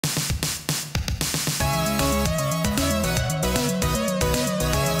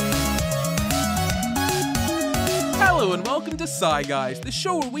Hello and welcome to SCI Guys, the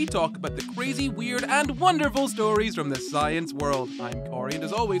show where we talk about the crazy, weird, and wonderful stories from the science world. I'm Corey, and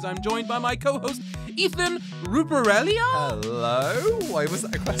as always, I'm joined by my co-host, Ethan Ruparelia. Hello? Why was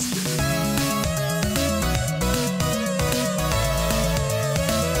that a question?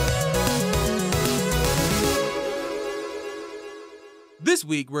 This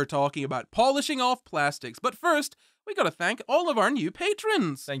week, we're talking about polishing off plastics, but first, we gotta thank all of our new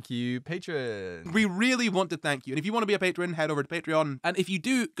patrons. Thank you, patron. We really want to thank you. And if you want to be a patron, head over to Patreon. And if you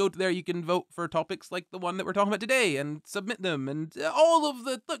do go to there, you can vote for topics like the one that we're talking about today and submit them and all of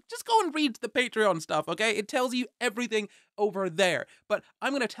the... Look, just go and read the Patreon stuff, okay? It tells you everything over there. But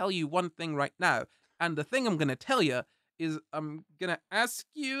I'm going to tell you one thing right now. And the thing I'm going to tell you is I'm going to ask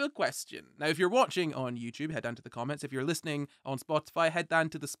you a question. Now, if you're watching on YouTube, head down to the comments. If you're listening on Spotify, head down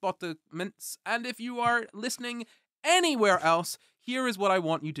to the Spotify. And if you are listening anywhere else, here is what I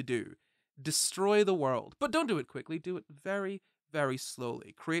want you to do. Destroy the world. But don't do it quickly. Do it very, very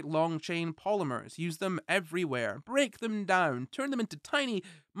slowly. Create long-chain polymers. Use them everywhere. Break them down. Turn them into tiny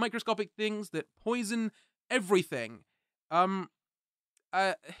microscopic things that poison everything. I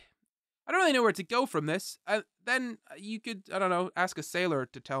don't really know where to go from this. Then you could, I don't know, ask a sailor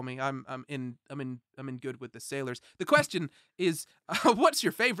to tell me. I'm in good with the sailors. The question is, what's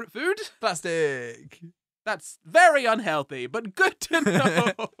your favorite food? Plastic. That's very unhealthy, but good to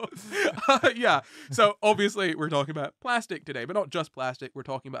know. Yeah, so obviously we're talking about plastic today, but not just plastic. We're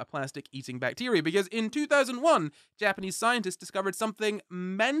talking about a plastic-eating bacteria because in 2001, Japanese scientists discovered something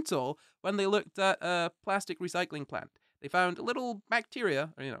mental when they looked at a plastic recycling plant. They found a little bacteria,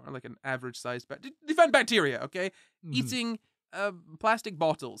 or like an average-sized bacteria. They found bacteria, okay, eating plastic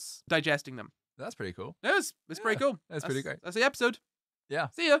bottles, digesting them. That's pretty cool. It's pretty cool. That's pretty great. That's the episode. Yeah.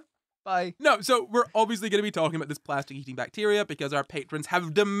 See ya. Bye. No, so we're obviously going to be talking about this plastic-eating bacteria because our patrons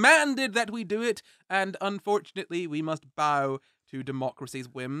have demanded that we do it, and unfortunately, we must bow to democracy's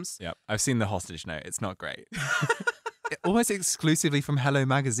whims. Yeah, I've seen the hostage note. It's not great. Almost exclusively from Hello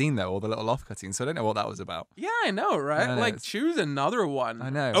Magazine, though, all the little off-cuttings, so I don't know what that was about. Yeah, I know, right? I know, like, choose another one. I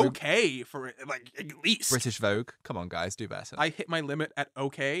know. Okay, for it, like, at least. British Vogue. Come on, guys, do better. I hit my limit at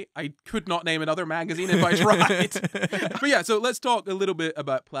okay. I could not name another magazine if I tried. But yeah, so let's talk a little bit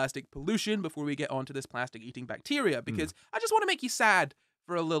about plastic pollution before we get onto this plastic-eating bacteria, because I just want to make you sad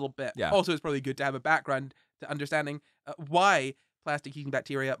for a little bit. Yeah. Also, it's probably good to have a background to understanding why plastic-eating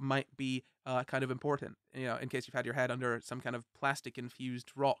bacteria might be kind of important, in case you've had your head under some kind of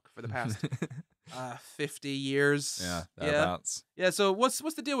plastic-infused rock for the past 50 years. Yeah, thereabouts. Yeah, so what's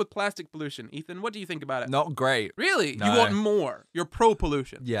the deal with plastic pollution, Ethan? What do you think about it? Not great. Really? No. You want more? You're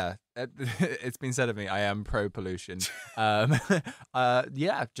pro-pollution? Yeah, it's been said of me. I am pro-pollution.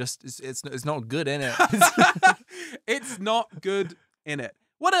 Yeah, just it's not good in it. It's not good in it.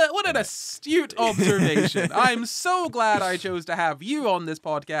 What an astute observation. I'm so glad I chose to have you on this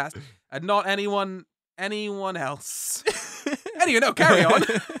podcast and not anyone else. Anyway, no, carry on.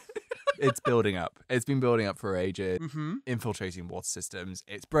 It's building up. It's been building up for ages, infiltrating water systems.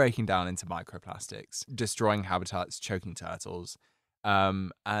 It's breaking down into microplastics, destroying habitats, choking turtles,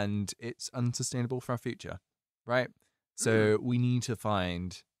 and it's unsustainable for our future, right? So we need to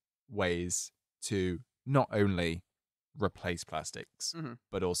find ways to not only replace plastics,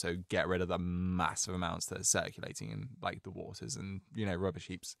 but also get rid of the massive amounts that are circulating in like the waters and rubbish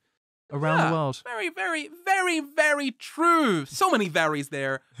heaps around the world. Very, very, very, very true. So many varies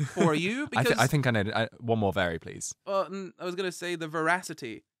there for you. Because I think I know. One more vary, please. I was gonna say the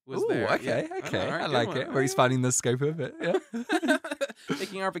veracity was Ooh, there. okay, Yeah. okay. All right, I like it. Where he's finding the scope of it. Yeah.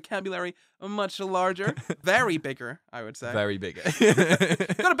 Making our vocabulary much larger. Very bigger, I would say. Very bigger.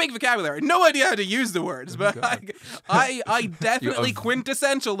 Got a big vocabulary. No idea how to use the words, but I definitely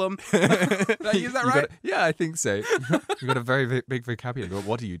quintessential them. Did I use that right? Yeah, I think so. You've got a very big vocabulary, but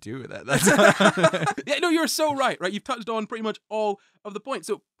what do you do with it? Yeah, no, you're so right. You've touched on pretty much all of the points.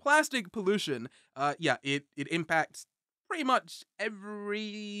 So plastic pollution, it impacts pretty much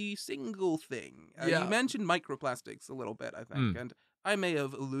every single thing. You mentioned microplastics a little bit, I think, and I may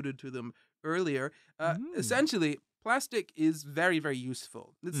have alluded to them earlier. Essentially, plastic is very, very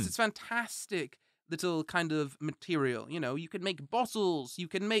useful. It's fantastic little kind of material. You can make bottles, you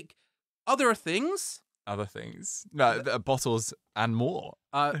can make other things. Other things? No, bottles and more.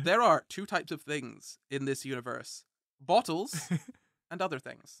 There are two types of things in this universe. Bottles and other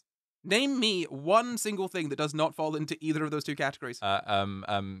things. Name me one single thing that does not fall into either of those two categories.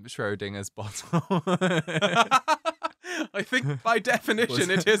 Schrodinger's bottle. I think by definition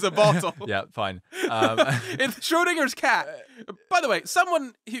it is a bottle. Yeah, fine. It's Schrodinger's cat. By the way,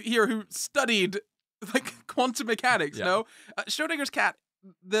 someone here who studied like quantum mechanics, no? Schrodinger's cat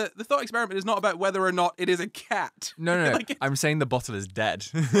the thought experiment is not about whether or not it is a cat. No. Like, I'm saying the bottle is dead.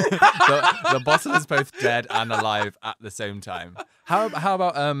 the bottle is both dead and alive at the same time. How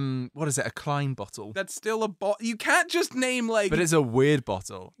about what is it? A Klein bottle? that's still a bottle. You can't just name like. But it's a weird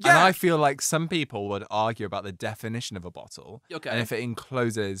bottle. Yeah. And I feel like some people would argue about the definition of a bottle. Okay. And if it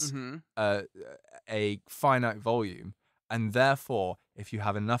encloses Mhm. a finite volume, and therefore, if you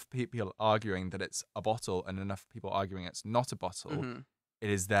have enough people arguing that it's a bottle and enough people arguing it's not a bottle, Mhm. it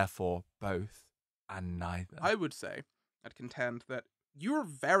is therefore both and neither. I would say, I'd contend that you're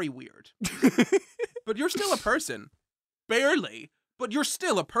very weird, but you're still a person, barely. But you're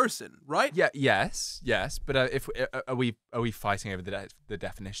still a person, right? Yeah. Yes. But if are we fighting over the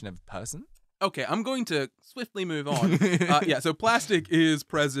definition of person? Okay, I'm going to swiftly move on. So plastic is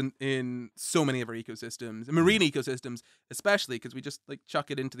present in so many of our ecosystems, marine ecosystems especially, because we just like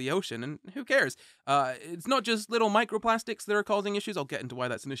chuck it into the ocean, and who cares? It's not just little microplastics that are causing issues. I'll get into why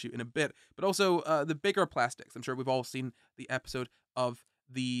that's an issue in a bit, but also the bigger plastics. I'm sure we've all seen the episode of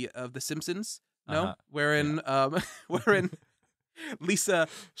the Simpsons, no, wherein Lisa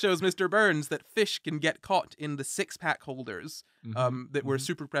shows Mr. Burns that fish can get caught in the 6-pack holders that were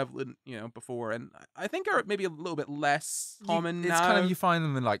super prevalent, before, and I think are maybe a little bit less common it's now. kind of, you find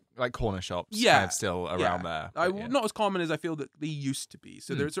them in like corner shops, kind of still around there. Not as common as I feel that they used to be.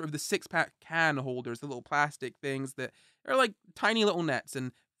 So there's sort of the 6-pack can holders, the little plastic things that are like tiny little nets,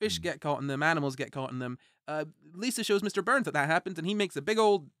 and fish get caught in them, animals get caught in them. Lisa shows Mr. Burns that happens, and he makes a big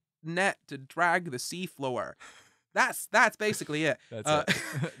old net to drag the sea floor. That's basically it.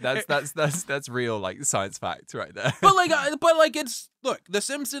 That's real like science fact right there. But like it's look, The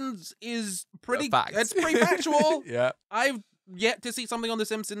Simpsons is pretty. It's pretty factual. Yeah. I've yet to see something on The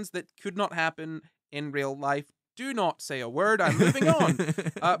Simpsons that could not happen in real life. Do not say a word. I'm moving on.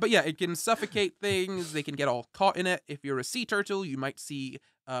 But yeah, it can suffocate things. They can get all caught in it. If you're a sea turtle, you might see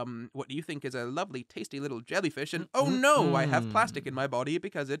what you think is a lovely, tasty little jellyfish, and oh no, I have plastic in my body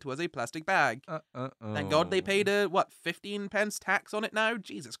because it was a plastic bag. Thank God they paid 15 pence tax on it now.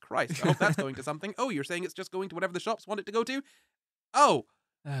 Jesus Christ! I hope that's going to something. Oh, you're saying it's just going to whatever the shops want it to go to? Oh,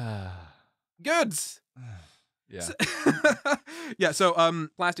 goods. Yeah. So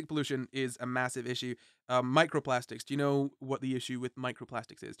plastic pollution is a massive issue. Microplastics. Do you know what the issue with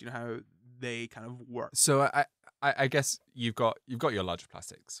microplastics is? Do you know how they kind of work? So I guess you've got your larger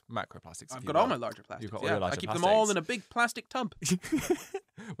plastics, macroplastics. I've got all my larger plastics. You've got all your larger I keep plastics. them all in a big plastic tub.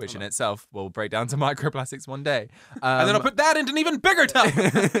 Which in itself will break down to microplastics one day. And then I'll put that into an even bigger tub.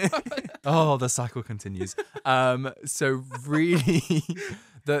 Oh, the cycle continues. So really,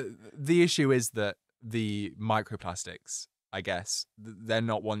 the issue is that the microplastics, I guess, they're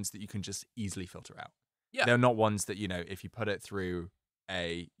not ones that you can just easily filter out. Yeah. They're not ones that, if you put it through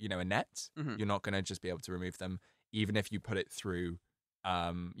a net, you're not going to just be able to remove them. Even if you put it through,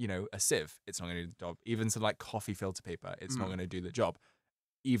 a sieve, it's not going to do the job. Even some like coffee filter paper, it's not going to do the job.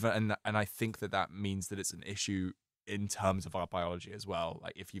 And I think that means that it's an issue in terms of our biology as well.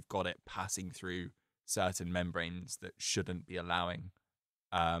 Like if you've got it passing through certain membranes that shouldn't be allowing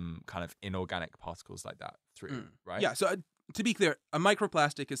kind of inorganic particles like that through, right? Yeah, so to be clear, a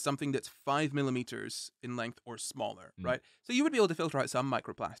microplastic is something that's 5 millimeters in length or smaller, right? So you would be able to filter out some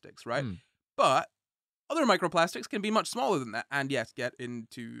microplastics, right? But other microplastics can be much smaller than that, and yes, get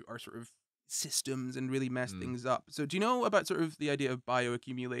into our sort of systems and really mess things up. So do you know about sort of the idea of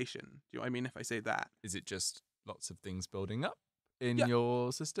bioaccumulation? Do you know what I mean if I say that? Is it just lots of things building up in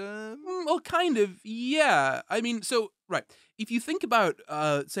your system? Well, kind of, yeah. I mean, so, right. If you think about,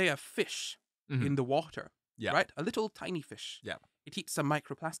 say, a fish in the water, right? A little tiny fish. Yeah. It eats some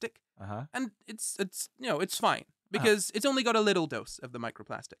microplastic, and it's fine because it's only got a little dose of the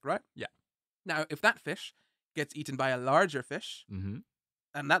microplastic, right? Yeah. Now, if that fish gets eaten by a larger fish,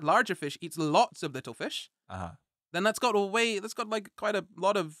 and that larger fish eats lots of little fish, then that's got like quite a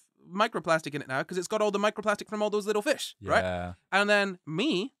lot of microplastic in it now because it's got all the microplastic from all those little fish, right? And then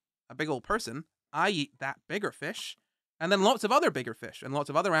me, a big old person, I eat that bigger fish, and then lots of other bigger fish and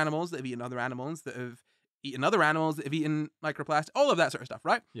lots of other animals that have eaten other animals that have eaten other animals that have eaten microplastic, all of that sort of stuff,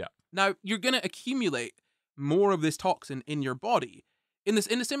 right? Yeah. Now you're gonna accumulate more of this toxin in your body in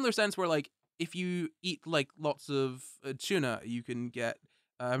a similar sense where like if you eat like lots of tuna, you can get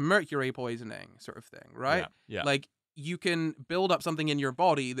mercury poisoning sort of thing, right? Yeah. Like you can build up something in your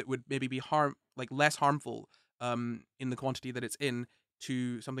body that would maybe be less harmful in the quantity that it's in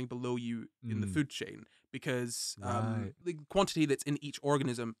to something below you in the food chain because the quantity that's in each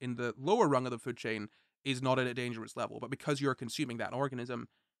organism in the lower rung of the food chain is not at a dangerous level, but because you're consuming that organism,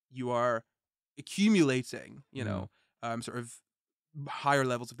 you are accumulating, sort of higher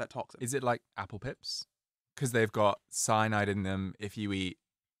levels of that toxin. Is it like apple pips? because they've got cyanide in them. If you eat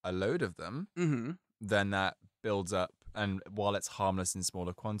a load of them, then that builds up. And while it's harmless in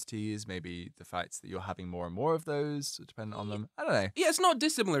smaller quantities, maybe the fact that you're having more and more of those, depending on them. I don't know. Yeah, it's not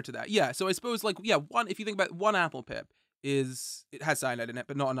dissimilar to that. Yeah, so I suppose like if you think about one apple pip it has cyanide in it,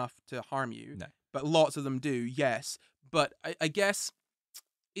 but not enough to harm you. No. But lots of them do, yes. But I guess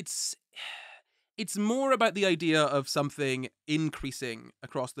it's more about the idea of something increasing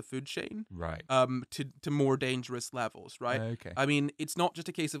across the food chain, Right. to more dangerous levels, right? Okay. I mean, it's not just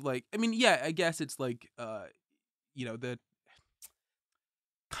a case of like, I mean, yeah, I guess it's like, the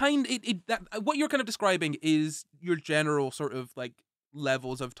kind that what you're kind of describing is your general sort of like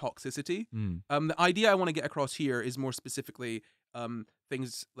levels of toxicity. The idea I want to get across here is more specifically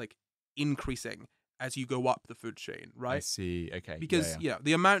things like increasing as you go up the food chain, right? I see. Okay. Because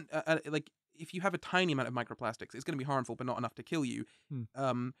the amount like if you have a tiny amount of microplastics, it's going to be harmful, but not enough to kill you.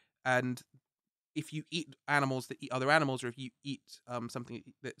 And if you eat animals that eat other animals, or if you eat something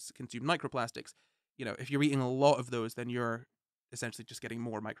that's consumed microplastics, if you're eating a lot of those, then you're essentially just getting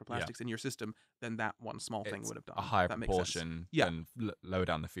more microplastics in your system than that one small thing would have done. A higher proportion than lower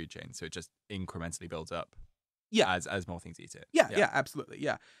down the food chain, so it just incrementally builds up. Yeah, as more things eat it. Yeah, absolutely.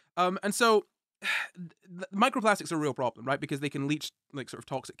 Yeah, and so microplastics are a real problem, right? Because they can leach like sort of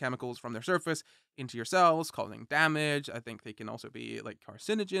toxic chemicals from their surface into your cells, causing damage. I think they can also be like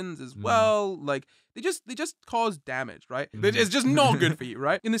carcinogens as well. Like they just cause damage, right? It's just not good for you,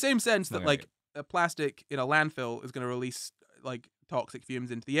 right? In the same sense that like a plastic in a landfill is going to release like toxic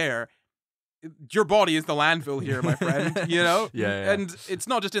fumes into the air. Your body is the landfill here, my friend. Yeah. And it's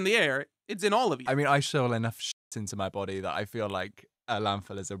not just in the air; it's in all of you. I mean, I shovel enough shit into my body that I feel like a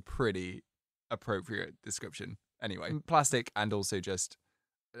landfill is a pretty appropriate description. Anyway, plastic, and also just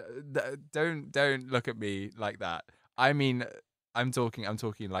don't look at me like that. I mean, I'm talking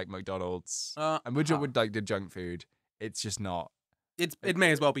like McDonald's. And would like the junk food? It's just not. It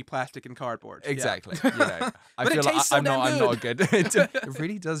may as well be plastic and cardboard. Exactly. Yeah. I But feel it like tastes so I'm not damn good. It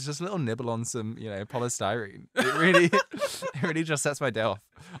really does. Just a little nibble on some, polystyrene. It really just sets my day off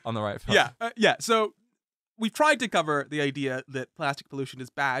on the right foot. Yeah. So we've tried to cover the idea that plastic pollution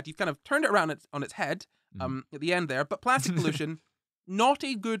is bad. You've kind of turned it around on its head at the end there. But plastic pollution, not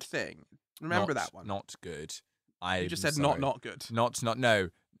a good thing. Remember that one. Not good. You just said not good. Not. No.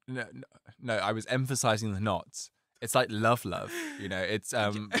 I was emphasizing the not. It's like love. It's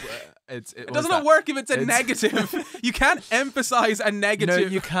it doesn't work if it's a negative. You can't emphasize a negative. No,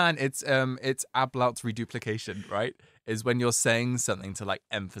 you can. It's Ablaut's reduplication, right? Is when you're saying something to like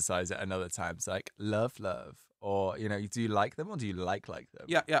emphasize it another time. It's like love, or do you like them or do you like them?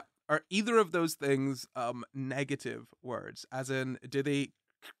 Yeah. Are either of those things negative words? As in,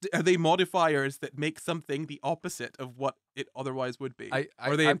 are they modifiers that make something the opposite of what it otherwise would be? Or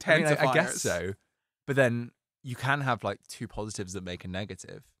are they intensifiers? I guess so. But then you can have like two positives that make a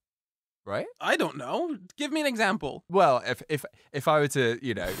negative, right? I don't know. Give me an example. Well, if I were to,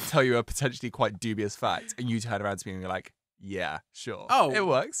 tell you a potentially quite dubious fact, and you turn around to me and you're like, "Yeah, sure, it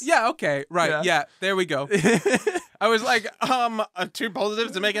works." Yeah, okay, right, yeah there we go. I was like, two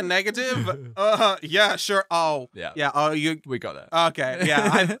positives to make a negative. Yeah, sure. Oh, yeah. Oh, we got it. Okay,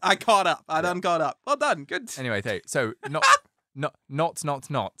 yeah, I caught up. I done caught up. Well done. Good. Anyway, so not,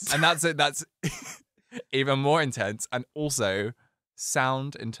 and that's it. That's even more intense, and also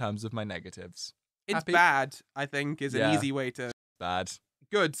sound in terms of my negatives. It's Happy? Bad, I think, is an easy way to... Bad.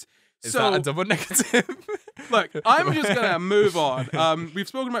 Good. Is that a double negative? Look, I'm just going to move on. We've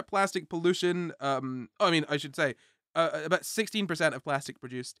spoken about plastic pollution. I should say, about 16% of plastic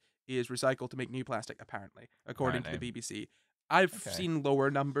produced is recycled to make new plastic, apparently, according to the BBC. I've seen lower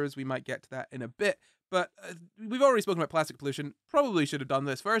numbers. We might get to that in a bit. But we've already spoken about plastic pollution. Probably should have done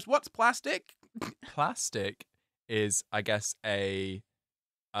this first. What's plastic? Plastic is, I guess, in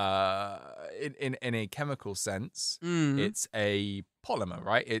a chemical sense, it's a polymer,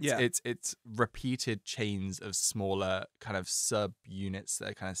 right? It's repeated chains of smaller kind of subunits that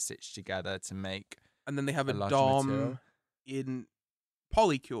are kind of stitched together to make. And then they have a DOM material. In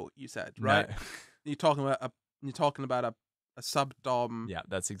polycule. You said, right? No. You're talking about a sub-DOM. Yeah,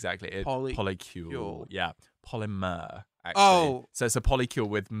 that's exactly it. Polycule. Yeah. Polymer, actually. Oh. So it's a polycule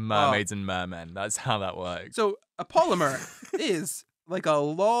with mermaids and mermen. That's how that works. So a polymer is like a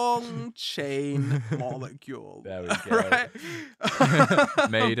long chain molecule. There we go. Right?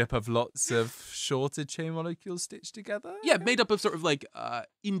 Made up of lots of shorter chain molecules stitched together? Yeah, made up of sort of like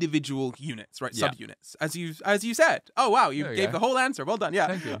individual units, right? Yeah. Subunits. As you said. Oh wow, you gave the whole answer. Well done. Yeah.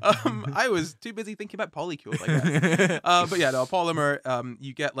 Thank you. I was too busy thinking about polycules, I guess. But yeah, no, a polymer,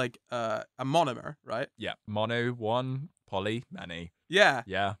 you get like a monomer, right? Yeah. Mono, one, poly, many. Yeah.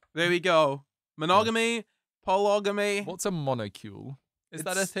 Yeah. There we go. Monogamy, polygamy. What's a monocule? Is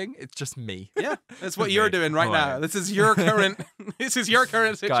that a thing? It's just me. Yeah, that's what you're doing right now. This is your current. This is your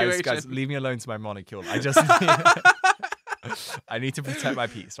current situation. Guys, leave me alone to my monocule. I need to protect my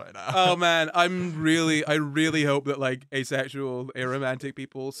peace right now. Oh man, I really hope that like asexual, aromantic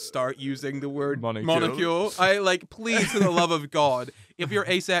people start using the word monocule. I like, please, for the love of God, if you're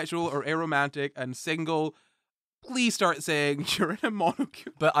asexual or aromantic and single, please start saying you're in a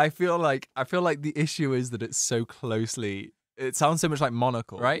monocule. But I feel like the issue is that it's so closely. It sounds so much like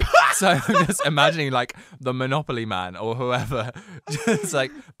monocle, right? So I'm just imagining like the Monopoly man or whoever, just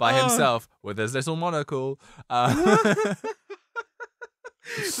like by himself with his little monocle. The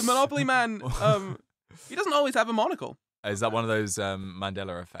Monopoly man, he doesn't always have a monocle. Is that one of those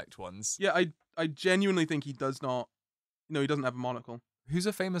Mandela effect ones? Yeah, I genuinely think he does not. No, he doesn't have a monocle. Who's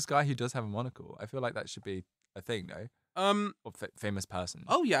a famous guy who does have a monocle? I feel like that should be a thing, no? Or famous person.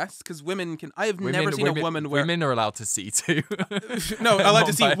 Oh yes, because women can. I have never seen a woman wear. Women are allowed to see two. No, allowed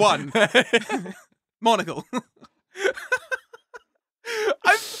to see one monocle.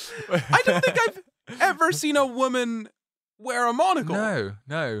 I don't think I've ever seen a woman wear a monocle. No.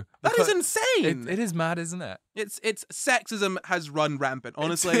 That is insane. It is mad, isn't it? It's sexism has run rampant.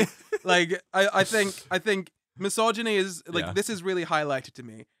 Honestly, like I think misogyny is like this is really highlighted to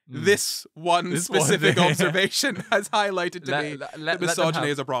me. This specific observation has highlighted to me that misogyny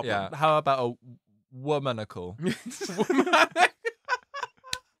is a problem. Yeah. How about a womanicle?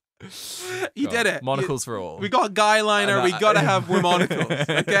 You did it. Monocles for all. We got guy liner. We gotta have womanicles.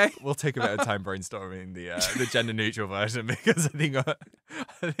 Okay. We'll take a bit of time brainstorming the gender neutral version because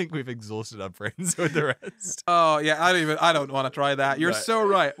I think we've exhausted our brains with the rest. Oh yeah, I don't want to try that. You're so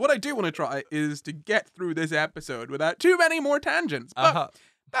right. What I do want to try is to get through this episode without too many more tangents. But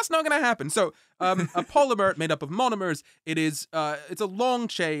that's not going to happen. So, a polymer made up of monomers. It's a long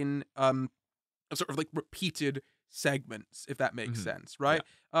chain of sort of like repeated segments, if that makes sense, right?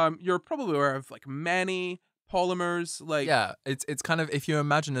 Yeah. You're probably aware of like many polymers. Like, yeah, it's kind of, if you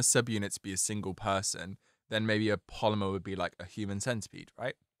imagine a subunit to be a single person, then maybe a polymer would be like a human centipede,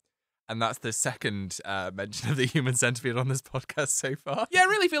 right? And that's the second mention of the human centipede on this podcast so far. Yeah, I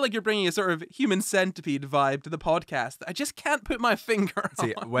really feel like you're bringing a sort of human centipede vibe to the podcast that I just can't put my finger on.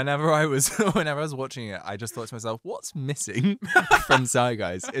 See, whenever I was watching it, I just thought to myself, what's missing from SCI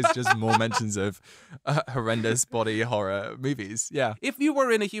Guys? It's just more mentions of horrendous body horror movies. Yeah. If you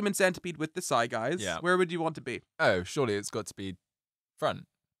were in a human centipede with the SCI Guys, where would you want to be? Oh, surely it's got to be front.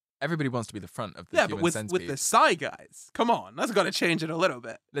 Everybody wants to be the front of the human centipede. With the SCI Guys. Come on, that's got to change it a little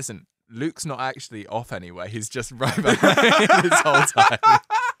bit. Listen, Luke's not actually off anywhere. He's just right behind this whole time.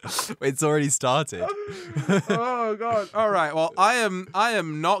 It's already started. Oh God! All right. Well, I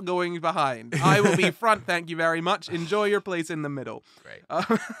am not going behind. I will be front. Thank you very much. Enjoy your place in the middle. Great.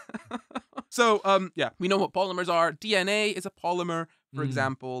 So, we know what polymers are. DNA is a polymer, for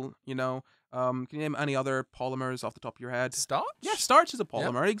example. You know. Can you name any other polymers off the top of your head? Starch? Yeah, starch is a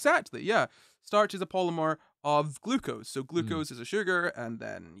polymer. Yep. Exactly. Yeah, starch is a polymer of glucose. So glucose is a sugar, and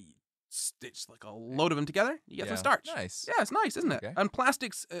then you stitch like a load of them together, you get some starch. Nice. Yeah, it's nice, isn't it? Okay. And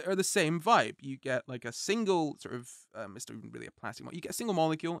plastics are the same vibe. You get like a single sort of, it's not even really a plastic molecule. You get a single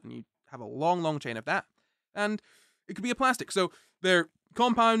molecule and you have a long, long chain of that. And it could be a plastic. So they're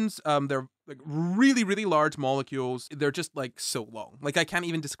compounds, they're like really, really large molecules. They're just like so long. Like I can't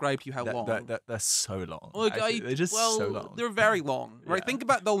even describe to you how long. They're so long. Like, they're just so long. They're very long, right? Yeah. Think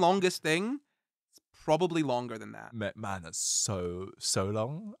about the longest thing. Probably longer than that. Man, that's so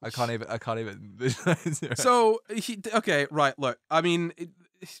long. I can't even. So okay, right. Look, I mean,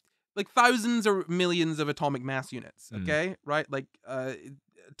 like thousands or millions of atomic mass units. Okay, right? Like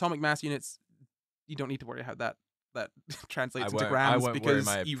atomic mass units. You don't need to worry how that translates into grams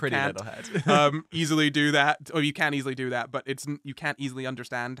because you can't easily do that, or you can easily do that, but you can't easily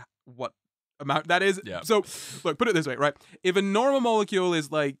understand what amount that is. Yeah. So look, put it this way, right? If a normal molecule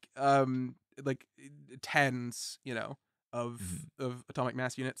is like tens, of atomic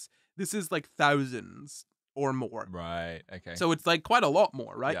mass units, this is like thousands or more. Right. Okay. So it's like quite a lot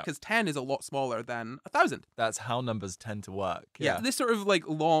more, right? Because 10 is a lot smaller than 1,000. That's how numbers tend to work. Yeah. This sort of like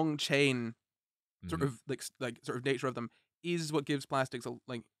long chain, sort of like sort of nature of them is what gives plastics a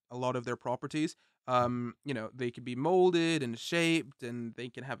lot of their properties. They can be molded and shaped, and they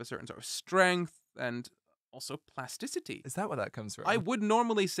can have a certain sort of strength and also plasticity. Is that where that comes from? I would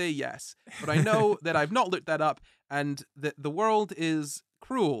normally say yes, but I know that I've not looked that up, and that the world is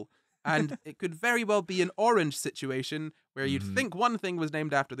cruel, and it could very well be an orange situation where you'd think one thing was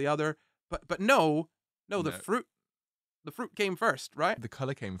named after the other, but no, the fruit came first, right? The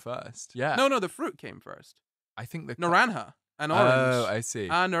color came first. Yeah. No, the fruit came first. I think naranja. and orange. Oh, I see.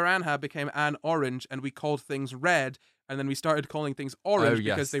 Naranja became an orange, and we called things red, and then we started calling things orange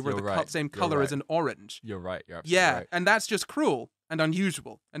yes, because they were you're the right. same You're color right. as an orange. You're right. You're absolutely right. And that's just cruel and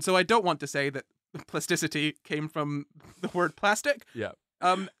unusual. And so I don't want to say that plasticity came from the word plastic Yeah.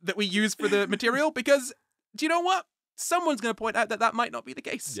 that we use for the material, because do you know what? Someone's going to point out that that might not be the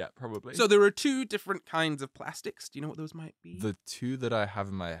case. Yeah, probably. So there are two different kinds of plastics. Do you know what those might be? The two that I have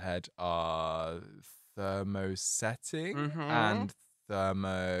in my head are thermosetting and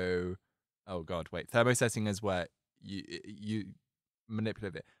thermo. Oh God, wait. Thermosetting is where you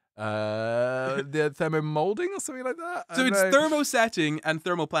manipulate it. The thermomolding or something like that. So it's thermosetting and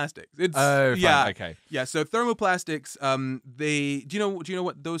thermoplastics. It's fine. yeah, Okay. yeah. So thermoplastics, do you know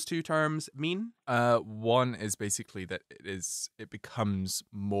what those two terms mean? One is basically that it becomes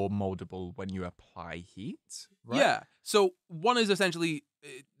more moldable when you apply heat. Right? Yeah. So one is essentially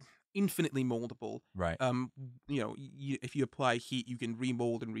infinitely moldable. Right. If you apply heat, you can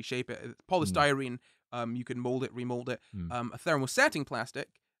remold and reshape it. Polystyrene, you can mold it, remold it. A thermosetting plastic,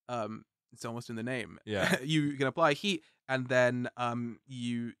 it's almost in the name. Yeah. You can apply heat, and then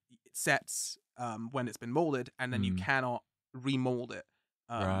it sets when it's been molded, and then you cannot remold it,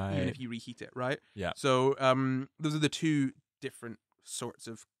 even if you reheat it. Right. Yeah. So those are the two different sorts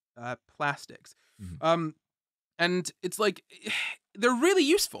of plastics. And it's like, they're really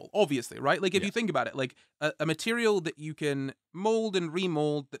useful, obviously, right? Like, if you think about it, like a material that you can mold and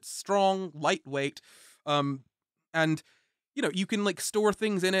remold, that's strong, lightweight, and, you can, like, store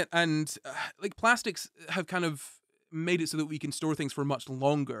things in it. And, like, plastics have kind of made it so that we can store things for much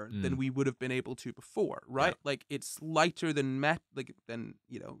longer than we would have been able to before, right? Yeah. Like, it's lighter than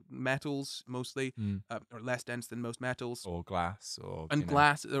metals, mostly, or less dense than most metals. Or glass,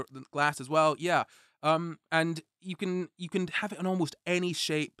 Glass as well, yeah. And you can have it in almost any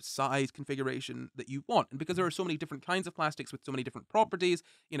shape, size, configuration that you want. And because there are so many different kinds of plastics with so many different properties,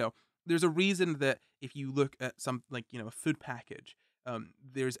 there's a reason that if you look at some, like, a food package,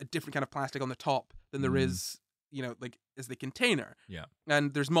 there's a different kind of plastic on the top than there is, like, as the container. Yeah.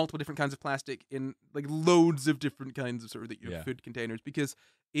 And there's multiple different kinds of plastic in, like, loads of different kinds of sort of food containers, because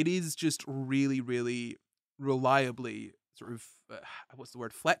it is just really, really reliably sort of what's the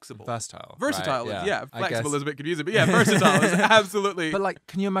word? Flexible. Versatile. Versatile. Right? Yeah. Flexible is a bit confusing, but yeah, versatile is absolutely. But, like,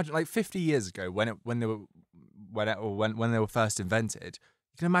 can you imagine, like, 50 years ago when they were first invented?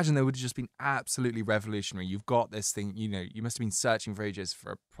 You can imagine they would have just been absolutely revolutionary. You've got this thing, you must have been searching for ages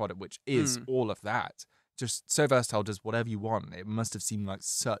for a product which is all of that. Just so versatile, does whatever you want. It must have seemed like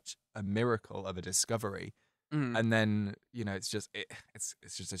such a miracle of a discovery. And then, it's just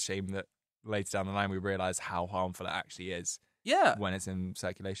a shame that later down the line we realize how harmful it actually is. Yeah. When it's in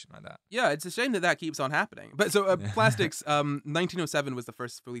circulation like that. Yeah, it's a shame that keeps on happening. But so plastics, 1907 was the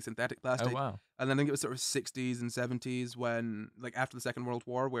first fully synthetic plastic. Oh, wow. And then I think it was sort of 60s and 70s when, like, after the Second World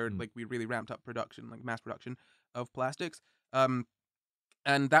War, where like we really ramped up production, like mass production of plastics. And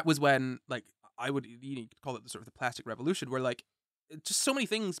that was when, like, you could call it the sort of the plastic revolution, where, like, just so many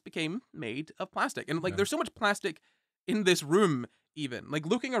things became made of plastic. And, like, there's so much plastic in this room, even. Like,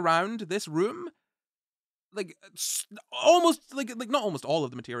 looking around this room, like, almost, like not almost all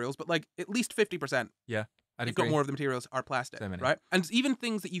of the materials, but, like, at least 50%. Yeah, I'd if agree. not more of the materials are plastic, right? And even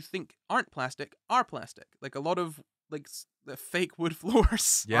things that you think aren't plastic are plastic. Like, a lot of, like, the fake wood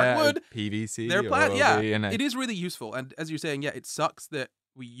floors aren't wood. PVC. They're plastic. Yeah, it is really useful. And as you're saying, it sucks that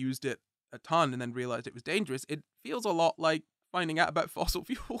we used it a ton and then realized it was dangerous. It feels a lot like finding out about fossil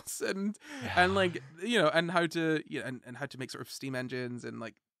fuels and like, and how to and how to make sort of steam engines and,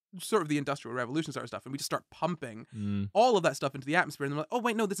 like, sort of the Industrial Revolution sort of stuff. And we just start pumping all of that stuff into the atmosphere, and they're like, oh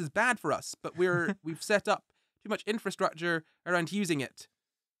wait, no, this is bad for us, but we've set up too much infrastructure around using it.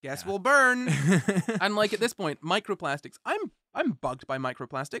 Guess we'll burn. And, like, at this point, microplastics, I'm bugged by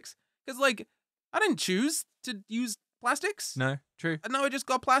microplastics, because, like, I didn't choose to use plastics. No, true. And now I just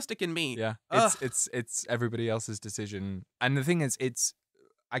got plastic in me. Yeah, it's everybody else's decision. And the thing is,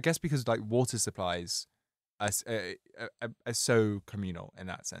 I guess because, like, water supplies are so communal in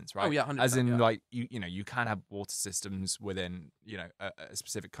that sense, right? Oh yeah, 100%, as in, like, you can have water systems within a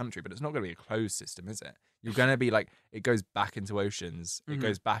specific country, but it's not going to be a closed system, is it? You're going to be like, it goes back into oceans, it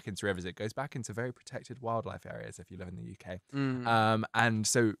goes back into rivers, it goes back into very protected wildlife areas if you live in the UK. And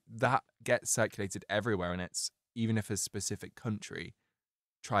so that gets circulated everywhere, and it's, even if a specific country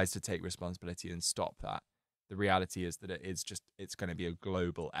tries to take responsibility and stop that, the reality is that it's going to be a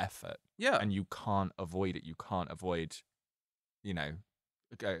global effort. Yeah. And you can't avoid it. You can't avoid,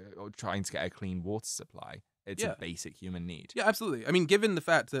 trying to get a clean water supply. It's a basic human need. Yeah, absolutely. I mean, given the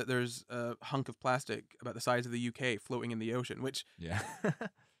fact that there's a hunk of plastic about the size of the UK floating in the ocean, which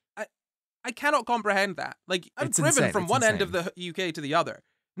I cannot comprehend that. Like, I've It's driven insane, from it's one end of insane. the UK to the other.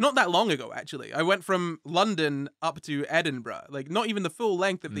 Not that long ago, actually. I went from London up to Edinburgh. Like, not even the full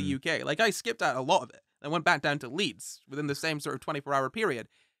length of the UK. Like, I skipped out a lot of it. I went back down to Leeds within the same sort of 24-hour period.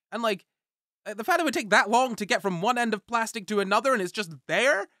 And, like, the fact it would take that long to get from one end of plastic to another and it's just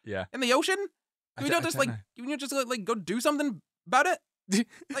there Yeah. in the ocean? Can we not just, like, can we just, like, go do something about it?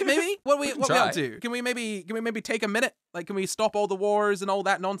 Like, maybe? What we up to? Can we maybe take a minute? Like, can we stop all the wars and all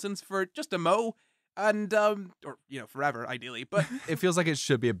that nonsense for just a mo? And, or, you know, forever, ideally. But It feels like it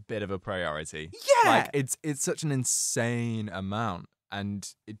should be a bit of a priority. yeah! Like, it's such an insane amount, and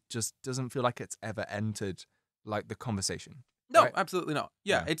it just doesn't feel like it's ever entered, like, the conversation. No, right? absolutely not.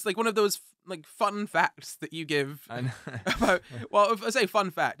 Yeah, Yeah. it's like one of those, like, fun facts that you give And about, well, if I say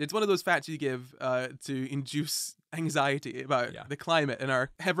fun fact, it's one of those facts you give to induce anxiety about the climate and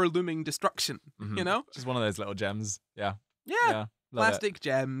our ever-looming destruction, you know? just one of those little gems. Yeah. Yeah. Plastic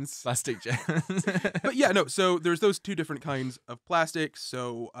gems. Plastic gems. But yeah, no, so there's those two different kinds of plastic.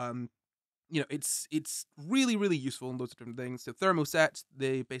 So, you know, it's really, really useful in loads of different things. So thermosets,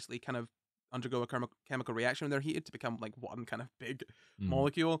 they basically kind of undergo a chemical reaction when they're heated to become like one kind of big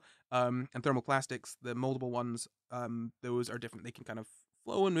molecule. And thermoplastics, the moldable ones, those are different. They can kind of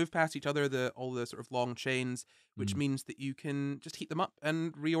flow and move past each other, all the sort of long chains, which means that you can just heat them up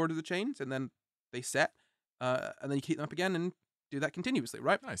and reorder the chains, and then they set, and then you heat them up again and do that continuously,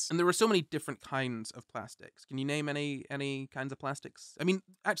 right? Nice. And there were so many different kinds of plastics. Can you name any kinds of plastics? I mean,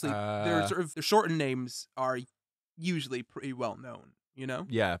 actually, their shortened names are usually pretty well known, you know?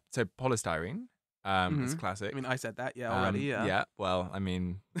 Yeah. So polystyrene. It's classic. I mean, I said that, already, yeah. Yeah, well, I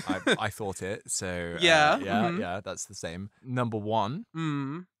mean, I thought it, so Yeah. Yeah, that's the same. Number one,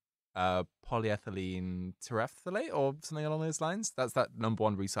 polyethylene terephthalate or something along those lines. That's that number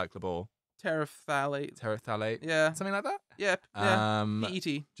one recyclable. Terephthalate. Yeah. Something like that? Yeah.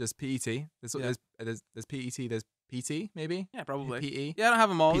 PET. Just PET. There's PET, there's PT, maybe? Yeah, probably. PE. Yeah, I don't have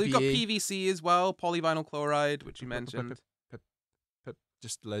them all. PPE. You've got PVC as well, polyvinyl chloride, which you mentioned.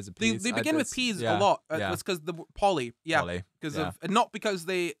 Just loads of They P's. begin with P's a lot. It's because the poly. Yeah. Poly. Because of, and not because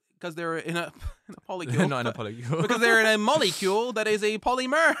they're in a polycule. Not in a polycule. Because they're in a molecule that is a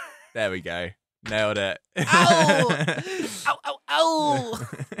polymer. There we go. Nailed it. Ow! Ow, ow, ow!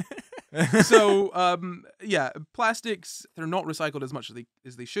 So, yeah, plastics, they're not recycled as much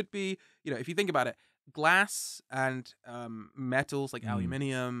as they should be. You know, if you think about it, glass and metals like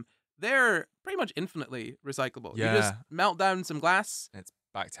aluminium, they're pretty much infinitely recyclable. Yeah. You just melt down some glass. It's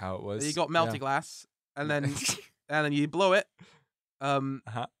back to how it was. You got melty glass, and then you blow it.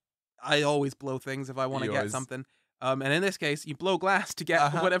 I always blow things if I want to get something. And in this case, you blow glass to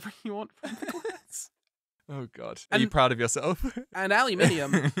get whatever you want from the glass. Oh God! Are you proud of yourself? And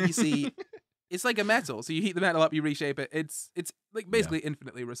aluminium, you see, it's like a metal. So you heat the metal up, you reshape it. It's like basically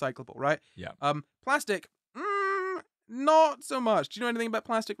infinitely recyclable, right? Yeah. Plastic, not so much. Do you know anything about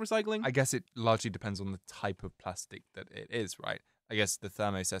plastic recycling? I guess it largely depends on the type of plastic that it is, right? I guess the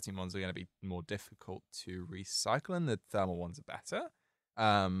thermosetting ones are going to be more difficult to recycle, and the thermal ones are better.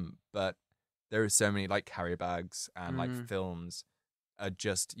 But there are so many, like carrier bags and like films, are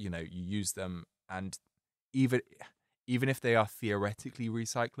just, you use them, and even if they are theoretically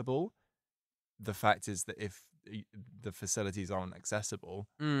recyclable, the fact is that if the facilities aren't accessible,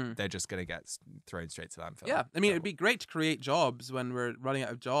 they're just going to get thrown straight to landfill. Yeah, I mean, it'd be great to create jobs when we're running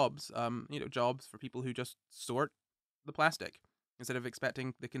out of jobs. Jobs for people who just sort the plastic instead of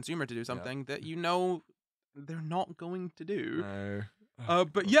expecting the consumer to do something that they're not going to do. No.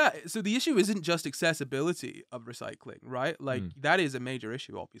 But yeah, so the issue isn't just accessibility of recycling, right? Like that is a major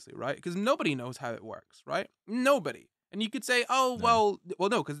issue, obviously, right? Because nobody knows how it works, right? Nobody. And you could say, well,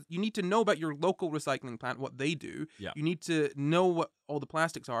 no, because you need to know about your local recycling plant, what they do. Yeah. You need to know what all the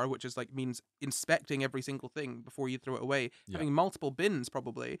plastics are, which is like means inspecting every single thing before you throw it away. Yeah. Having multiple bins,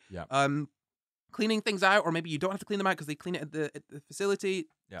 probably. Yeah. Cleaning things out, or maybe you don't have to clean them out because they clean it at the facility.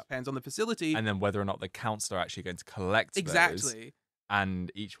 Yeah. Depends on the facility. And then whether or not the council are actually going to collect exactly. those.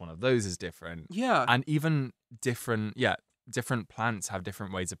 And each one of those is different. Yeah. And even different plants have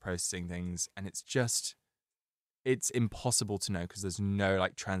different ways of processing things. And it's impossible to know because there's no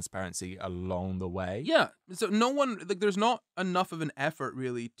like transparency along the way. Yeah. So there's not enough of an effort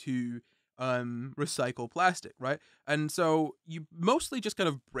really to recycle plastic, right? And so you mostly just kind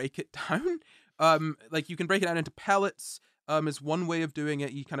of break it down. Like you can break it down into pellets. Is one way of doing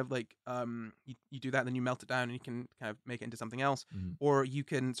it. You kind of like you do that, and then you melt it down, and you can kind of make it into something else. Or you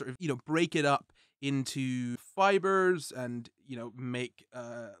can sort of break it up into fibers, and make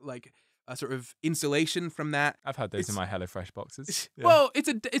like a sort of insulation from that. I've had those in my HelloFresh boxes. Yeah. Well, it's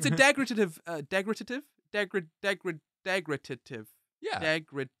a degradative Yeah.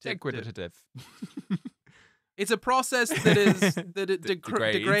 Degradative. Degradative. It's a process that it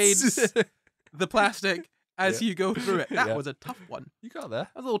degrades the plastic as you go through it. That was a tough one. You got there.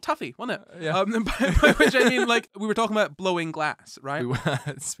 That was a little toughy, wasn't it? Yeah. By which I mean, like, we were talking about blowing glass, right?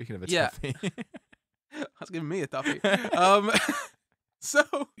 Speaking of a Yeah. toughie. That's giving me a toughie. So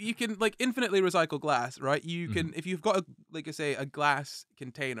you can like infinitely recycle glass, right? You can, if you've got a glass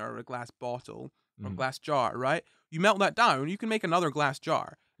container or a glass bottle or a glass jar, right? You melt that down, you can make another glass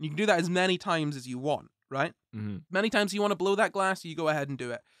jar. And you can do that as many times as you want, right? Many times you want to blow that glass, you go ahead and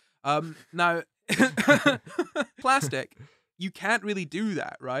do it. Now, plastic, you can't really do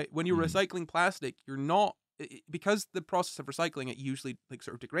that, right? When you're recycling plastic, you're not, because the process of recycling it usually like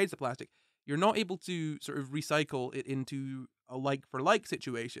sort of degrades the plastic, you're not able to sort of recycle it into a like for like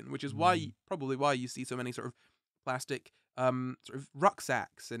situation, which is probably why you see so many sort of plastic sort of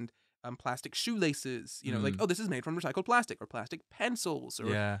rucksacks and plastic shoelaces, you know, like, oh, this is made from recycled plastic, or plastic pencils, or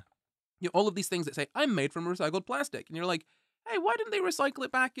you know, all of these things that say I'm made from recycled plastic, and you're like, hey, why didn't they recycle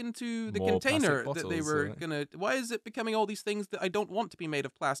it back into the container that they were gonna? Why is it becoming all these things that I don't want to be made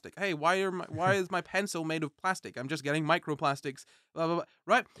of plastic? Hey, why is my pencil made of plastic? I'm just getting microplastics, blah blah blah.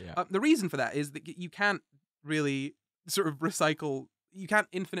 Right? Yeah. The reason for that is that you can't really sort of recycle. You can't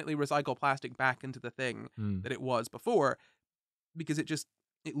infinitely recycle plastic back into the thing that it was before, because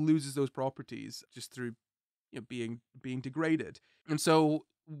it loses those properties just through, you know, being degraded, and so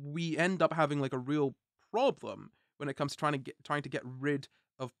we end up having like a real problem when it comes to trying to get rid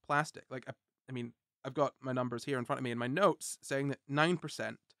of plastic. Like, I mean, I've got my numbers here in front of me in my notes saying that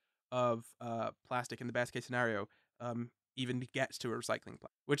 9% of plastic in the best case scenario even gets to a recycling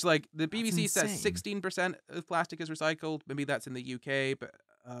plant. Which, like, the BBC says 16% of plastic is recycled. Maybe that's in the UK, but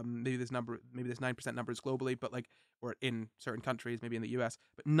maybe this 9% number is globally, but like, or in certain countries, maybe in the US,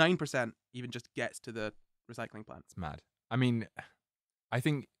 but 9% even just gets to the recycling plant. It's mad. I mean, I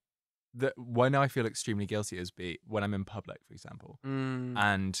think that when I feel extremely guilty is when I'm in public, for example,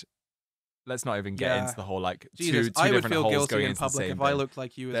 and let's not even get into the whole like Jesus, two I would different feel holes guilty going in into the public same if I bin. looked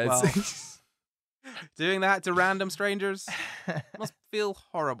like you as well. Doing that to random strangers must feel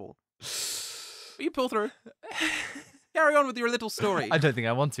horrible. But you pull through. Carry on with your little story. I don't think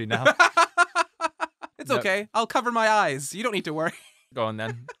I want to now. It's okay. I'll cover my eyes. You don't need to worry. Go on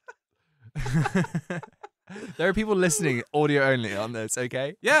then. There are people listening audio only on this,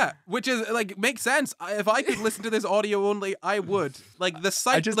 okay? Yeah, which is like makes sense. If I could listen to this audio only, I would. Like the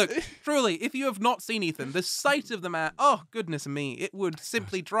sight. Look, truly, if you have not seen Ethan, the sight of the man. Oh goodness me, it would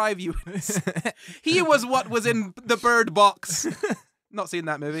simply drive you. He was what was in the Bird Box. Not seen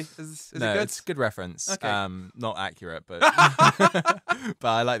that movie. Is no, it good? It's a good reference. Okay. Not accurate, but but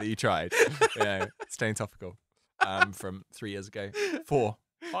I like that you tried. You know, staying topical. From 3 years ago, 4.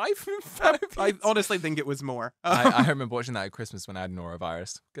 5? I honestly think it was more. I remember watching that at Christmas when I had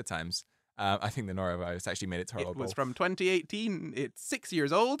norovirus. Good times. I think the norovirus actually made it tolerable. It was from 2018. It's 6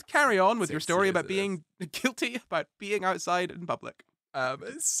 years old. Carry on with your story about being guilty about being outside in public.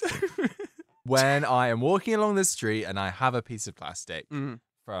 When I am walking along the street and I have a piece of plastic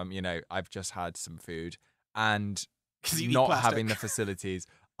from, you know, I've just had some food and not having the facilities,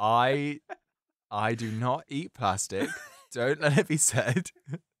 I do not eat plastic. Don't let it be said.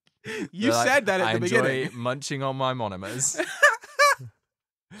 You said that at the beginning. I enjoy munching on my monomers.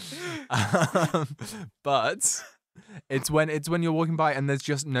 But it's when you're walking by and there's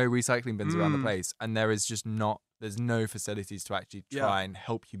just no recycling bins around the place, and there's no facilities to actually try and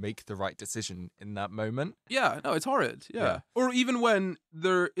help you make the right decision in that moment. Yeah, no, it's horrid. Yeah. Or even when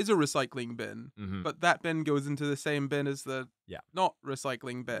there is a recycling bin, but that bin goes into the same bin as the not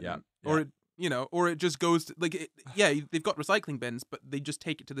recycling bin. Yeah. Or you know, or it just goes to, like, they've got recycling bins, but they just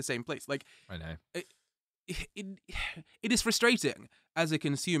take it to the same place. Like, I know. It is frustrating as a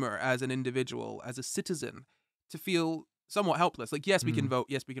consumer, as an individual, as a citizen, to feel somewhat helpless. Like, yes, we can vote,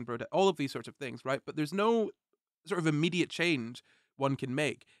 yes, we can protest, all of these sorts of things, right? But there's no sort of immediate change one can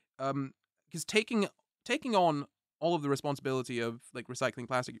make. Because taking on all of the responsibility of, like, recycling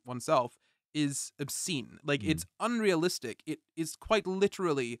plastic oneself is obscene. Like, it's unrealistic. It is quite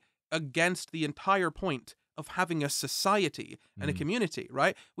literally against the entire point of having a society and a community,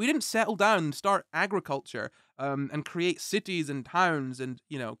 right? We didn't settle down and start agriculture and create cities and towns and,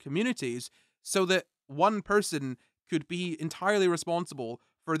 you know, communities so that one person could be entirely responsible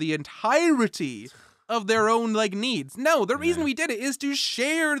for the entirety of their own, like, needs. No, the reason we did it is to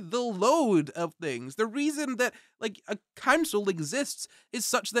share the load of things. The reason that, like, a council exists is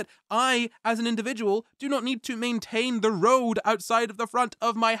such that I, as an individual, do not need to maintain the road outside of the front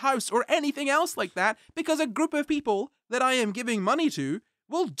of my house or anything else like that, because a group of people that I am giving money to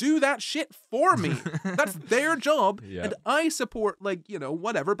will do that shit for me. That's their job. Yeah. And I support, like, you know,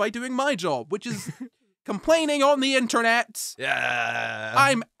 whatever by doing my job, which is complaining on the internet. Yeah.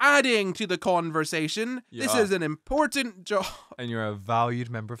 I'm adding to the conversation. You This are. is an important job. And you're a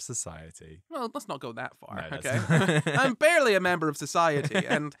valued member of society. Well, let's not go that far, No, okay? I'm barely a member of society,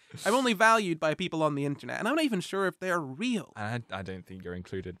 and I'm only valued by people on the internet, and I'm not even sure if they're real. And I don't think you're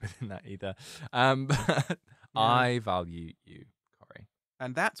included within that either. But I value you, Corey.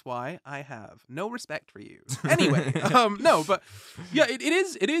 And that's why I have no respect for you. Anyway, no, but yeah, it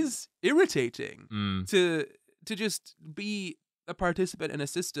is irritating to just be a participant in a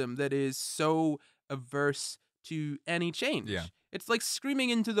system that is so averse to any change. Yeah. It's like screaming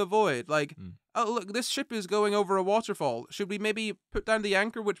into the void, like, oh, look, this ship is going over a waterfall. Should we maybe put down the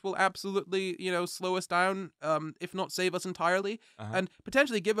anchor, which will absolutely, you know, slow us down, if not save us entirely, and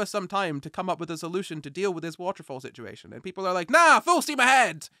potentially give us some time to come up with a solution to deal with this waterfall situation? And people are like, nah, full steam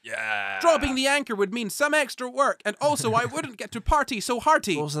ahead. Yeah. Dropping the anchor would mean some extra work, and also I wouldn't get to party so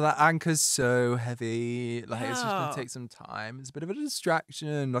hearty. Also, that anchor's so heavy. Like, it's just Yeah. going to take some time. It's a bit of a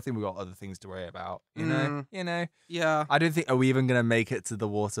distraction. I think we've got other things to worry about. You know? Yeah. I don't think, are we even going to make it to the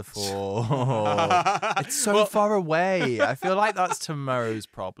waterfall? It's so far away. I feel like that's tomorrow's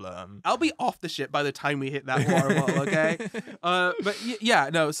problem. I'll be off the ship by the time we hit that waterfall, okay? But yeah,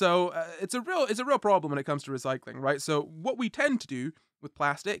 no. So it's a real problem when it comes to recycling, right? So what we tend to do with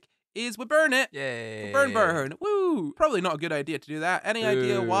plastic is we burn it. Yay. Burn. Woo! Probably not a good idea to do that. Any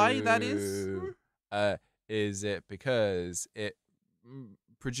idea why that is? Is it because it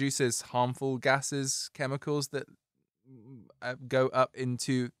produces harmful gases, chemicals that go up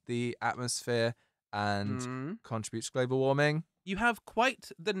into the atmosphere and contribute to global warming? You have quite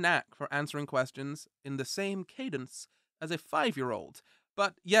the knack for answering questions in the same cadence as a 5-year-old.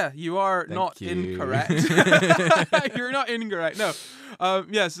 But yeah, you are not incorrect. You're not incorrect. No.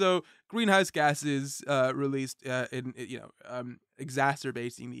 Yeah, so greenhouse gases released in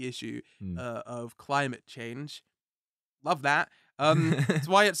exacerbating the issue of climate change. Love that. That's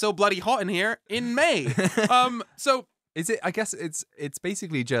why it's so bloody hot in here in May. So is it? I guess it's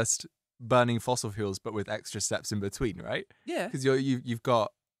basically just burning fossil fuels, but with extra steps in between, right? Yeah. Because you've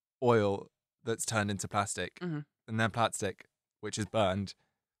got oil that's turned into plastic, and then plastic, which is burned,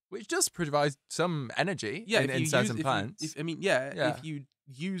 which just provides some energy in certain plants. If you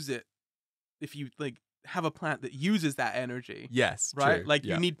use it, if you like have a plant that uses that energy, yes, right? true. Like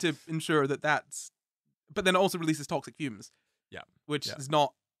you need to ensure that's, but then it also releases toxic fumes. Yeah, which is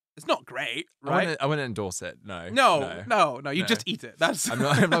not. It's not great, right? I wouldn't endorse it. No. You just eat it. That's I'm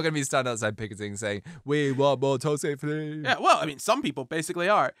not going to be standing outside picketing saying we want more toxic free. Yeah, well, I mean, some people basically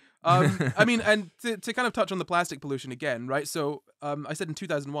are. I mean, and to kind of touch on the plastic pollution again, right? So, I said in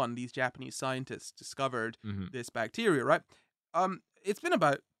 2001, these Japanese scientists discovered this bacteria, right? It's been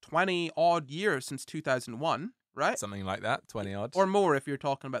about 20 odd years since 2001, right? Something like that, 20 odd or more if you're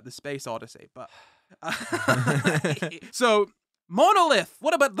talking about the Space Odyssey. But so. Monolith!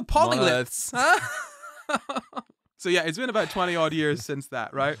 What about the polyliths? Huh? So yeah, it's been about 20 odd years since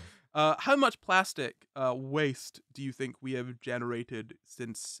that, right? How much plastic waste do you think we have generated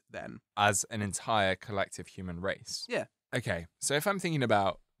since then? As an entire collective human race? Yeah. Okay, so if I'm thinking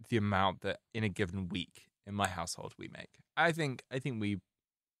about the amount that in a given week in my household we make, I think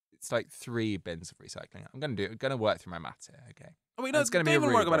it's like 3 bins of recycling. I'm gonna work through my maths here, okay? Oh wait, no, don't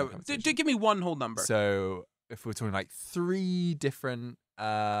even work about it. Give me one whole number. So if we're talking like 3 different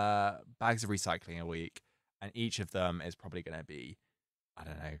bags of recycling a week, and each of them is probably going to be, I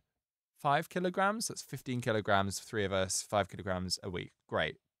don't know, 5 kilograms. That's 15 kilograms for 3 of us, 5 kilograms a week.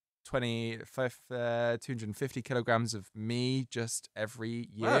 Great. 250 kilograms of me just every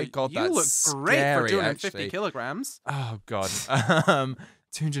year. Wow, God, you that's look great scary, for 250 actually. kilograms. Oh God,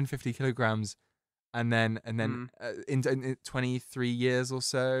 250 kilograms, and then in 23 years or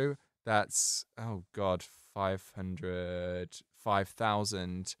so, that's, oh God,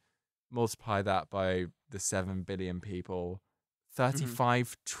 5,000. Multiply that by the 7 billion people,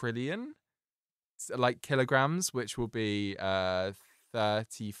 35 trillion, like kilograms, which will be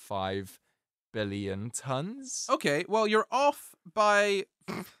 35 billion tons. Okay, well, you're off by...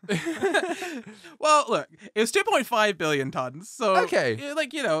 Well, look, it was 2.5 billion tons, so... Okay.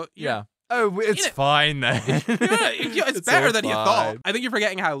 Like, you know... Yeah. Oh, it's fine then. It's better than you thought. I think you're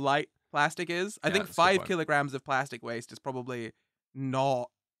forgetting how light plastic is. I think 5 kilograms of plastic waste is probably not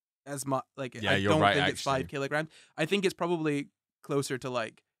as much. Like, yeah, I don't right, think actually. it's 5 kilograms. I think it's probably closer to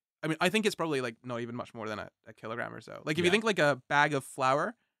like, I mean, I think it's probably like not even much more than a kilogram or so. Like if you think like a bag of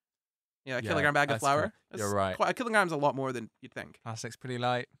flour, a kilogram bag of flour. You're right. A kilogram's a lot more than you'd think. Plastic's pretty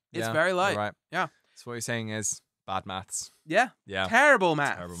light. It's very light. Right. Yeah. So what you're saying is Bad maths. Yeah. Yeah. Terrible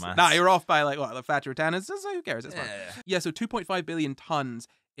maths. Terrible maths. Nah, you're off by like what, a factor of 10. It's just, who cares? It's fine. Yeah. Yeah, so 2.5 billion tons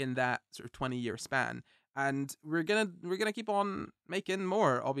in that sort of 20-year span. And we're gonna keep on making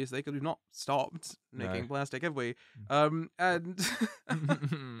more, obviously, because we've not stopped making plastic, have we? And and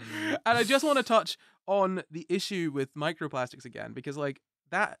I just want to touch on the issue with microplastics again, because like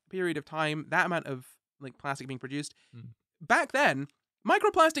that period of time, that amount of like plastic being produced, back then,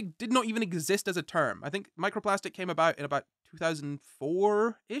 microplastic did not even exist as a term. I think microplastic came about in about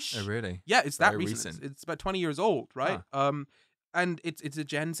 2004-ish. Oh, really? Yeah, it's that Very recent. It's about 20 years old, right? Huh. And it's a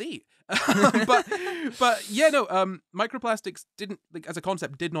Gen Z. but yeah, no, microplastics didn't, like, as a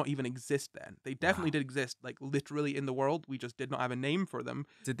concept, did not even exist then. They definitely did exist, like, literally in the world. We just did not have a name for them.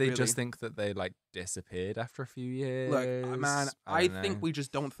 Did they really. just think that they like disappeared after a few years? Look, man, I think we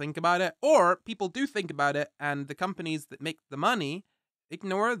just don't think about it. Or people do think about it, and the companies that make the money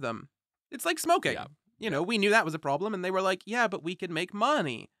ignore them. It's like smoking. Yeah. You know, we knew that was a problem, and they were like, yeah, but we can make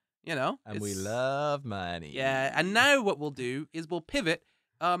money. You know? And we love money. Yeah, and now what we'll do is we'll pivot,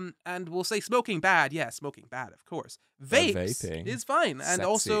 and we'll say smoking bad. Yeah, smoking bad, of course. Vapes vaping. is fine. And Sexy.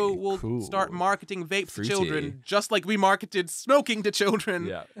 also we'll Cool. start marketing vapes Fruity. to children, just like we marketed smoking to children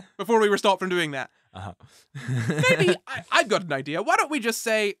Yeah. before we were stopped from doing that. Uh-huh. Maybe, I've got an idea. Why don't we just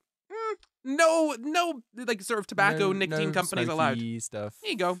say, no, like, sort of tobacco, nicotine companies allowed. Stuff.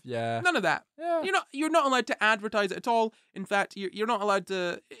 There you go. Yeah. None of that. Yeah. You're not allowed to advertise it at all. In fact, you're not allowed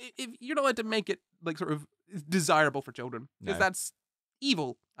to. You're not allowed to make it like sort of desirable for children, because that's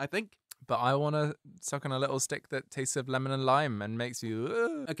evil, I think. But I want to suck on a little stick that tastes of lemon and lime and makes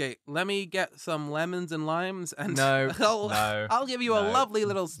you. Okay, let me get some lemons and limes, and No. I'll give you a lovely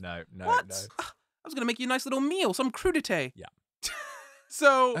little. No. What? I was gonna make you a nice little meal, some crudité. Yeah.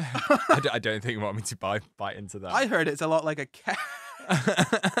 So I don't think you want me to bite into that. I heard it's a lot like a cat.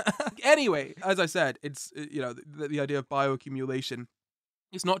 Anyway, as I said, it's the idea of bioaccumulation.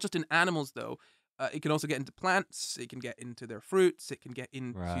 It's not just in animals though. It can also get into plants. It can get into their fruits. It can get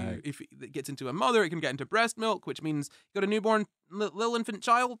into if it gets into a mother, it can get into breast milk, which means you got a newborn little infant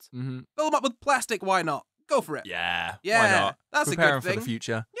child. Mm-hmm. Fill them up with plastic. Why not? Go for it. Yeah. Yeah. Why not? That's Prepare a good them thing. for the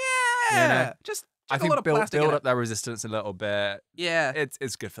future. Yeah. You know? Just I a think lot of plastic build in up their resistance a little bit. Yeah.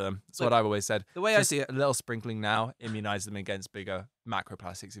 It's good for them. That's Look, what I've always said. The way Just I see it. a little sprinkling now, immunize them against bigger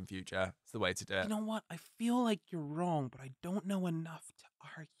macroplastics in future. It's the way to do it. You know what? I feel like you're wrong, but I don't know enough to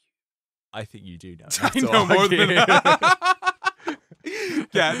argue. I think you do know. I know more than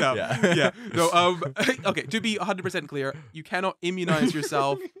Yeah, no. Yeah. No, okay, to be 100% clear, you cannot immunize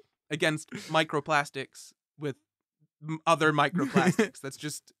yourself against microplastics with other microplastics. That's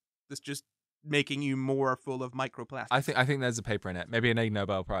just making you more full of microplastics. I think there's a paper in it. Maybe an Ig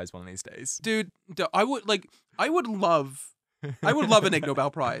Nobel Prize one of these days. Dude, I would love an Ig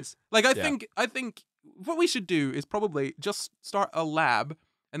Nobel Prize. Like, I think what we should do is probably just start a lab,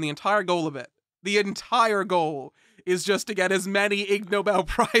 and the entire goal is just to get as many Ig Nobel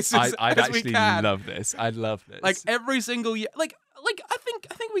Prizes I'd as we actually can. love this. I'd love this. Like every single year. Like I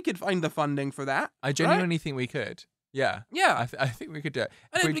think we could find the funding for that. I genuinely think we could. Yeah. Yeah. I think we could do it.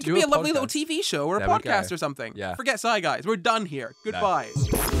 And If we it do could be a lovely little podcast- TV show or a There we podcast go. or something. Yeah. Forget SCI Guys. We're done here. Goodbye.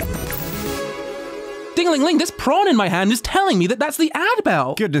 Ding-a-ling-ling, this prawn in my hand is telling me that that's the ad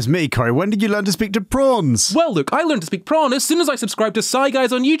bell. Goodness me, Corey, when did you learn to speak to prawns? Well, look, I learned to speak prawn as soon as I subscribed to SCI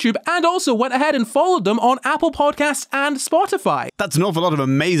Guys on YouTube and also went ahead and followed them on Apple Podcasts and Spotify. That's an awful lot of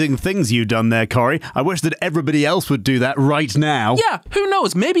amazing things you've done there, Corey. I wish that everybody else would do that right now. Yeah, who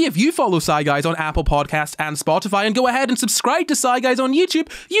knows? Maybe if you follow SCI Guys on Apple Podcasts and Spotify and go ahead and subscribe to SCI Guys on YouTube,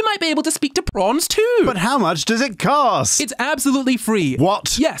 you might be able to speak to prawns too. But how much does it cost? It's absolutely free.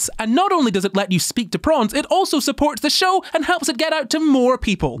 What? Yes, and not only does it let you speak to prawns, it also supports the show and helps it get out to more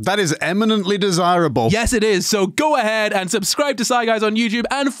people. That is eminently desirable. Yes, it is. So go ahead and subscribe to SCI Guys on YouTube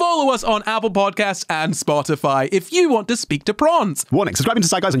and follow us on Apple Podcasts and Spotify if you want to speak to prawns. Warning, subscribing to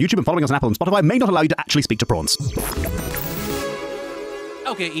SCI Guys on YouTube and following us on Apple and Spotify may not allow you to actually speak to prawns.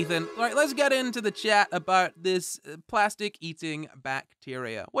 Okay, Ethan. All right, let's get into the chat about this plastic-eating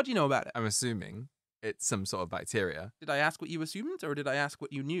bacteria. What do you know about it? I'm assuming it's some sort of bacteria. Did I ask what you assumed, or did I ask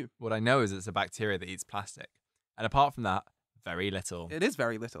what you knew? What I know is it's a bacteria that eats plastic. And apart from that, very little. It is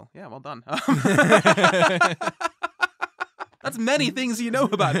very little. Yeah, well done. That's many things you know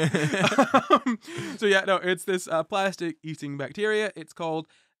about it. So yeah, no, it's this plastic-eating bacteria. It's called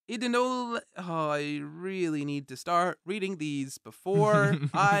Idenol. Oh, I really need to start reading these before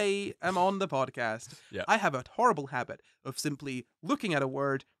I am on the podcast. Yep. I have a horrible habit of simply looking at a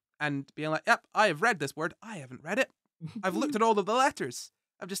word and being like, "Yep, I have read this word. I haven't read it. I've looked at all of the letters.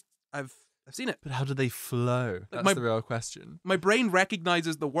 I've seen it." But how do they flow? That's my- the real question. My brain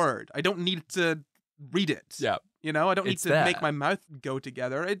recognizes the word. I don't need to read it. Yeah. You know, I don't need It's to there. make my mouth go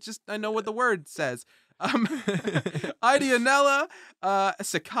together. I know what the word says. Ideonella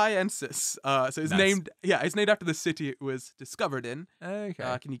sakaiensis. So it's Nice. it's named after the city it was discovered in.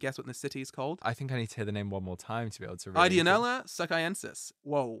 Okay. Can you guess what the city is called? I think I need to hear the name one more time to be able to really... Ideonella sakaiensis.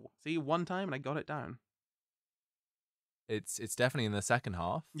 Whoa. See, one time and I got it down. It's definitely in the second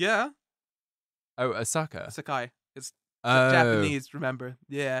half. Yeah. Oh, Osaka. Sakai. It's Oh. Japanese, remember?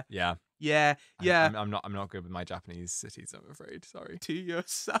 Yeah. Yeah. Yeah. Yeah. I'm not good with my Japanese cities, I'm afraid. Sorry. To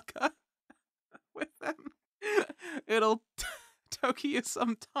Osaka with them. It'll take you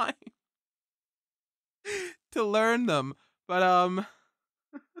some time to learn them. But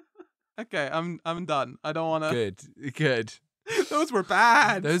okay, I'm done. I don't want to. Good. Those were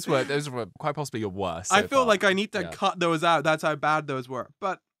bad. Those were quite possibly your worst. I so feel far. like I need to Yeah. cut those out. That's how bad those were.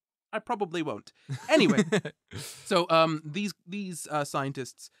 But I probably won't. Anyway, so these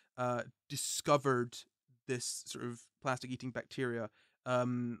scientists discovered this sort of plastic-eating bacteria,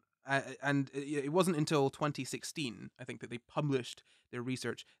 and it wasn't until 2016, I think, that they published their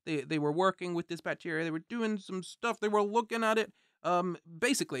research. They were working with this bacteria. They were doing some stuff. They were looking at it.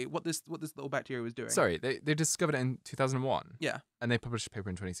 Basically, what this little bacteria was doing. Sorry, they discovered it in 2001. Yeah. And they published a paper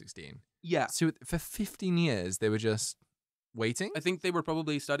in 2016. Yeah. So for 15 years, they were just waiting? I think they were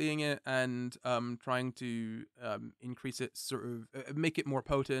probably studying it and trying to increase it, sort of make it more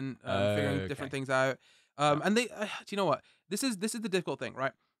potent, figuring different things out. And they, do you know what? This is the difficult thing,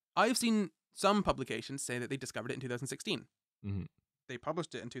 right? I've seen some publications say that they discovered it in 2016. Mm-hmm. They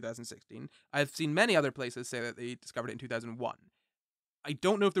published it in 2016. I've seen many other places say that they discovered it in 2001. I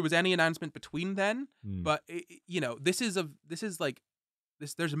don't know if there was any announcement between then, but this is like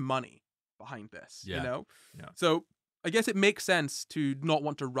this. There's money behind this, Yeah. you know. Yeah. So I guess it makes sense to not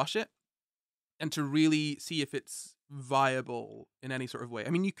want to rush it and to really see if it's viable in any sort of way. I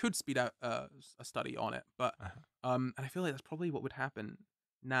mean, you could speed out a study on it, but and I feel like that's probably what would happen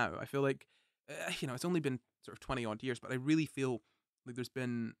now. I feel like it's only been sort of 20 odd years, but I really feel like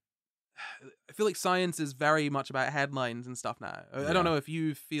I feel like science is very much about headlines and stuff now. I don't know if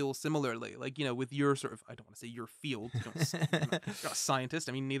you feel similarly, like, with your sort of, I don't want to say your field, you're not a scientist,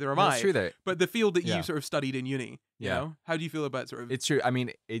 I mean, neither am I. It's true though. But the field that you sort of studied in uni, you Yeah. know? How do you feel about sort of... It's true. I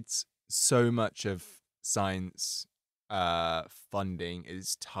mean, it's so much of science funding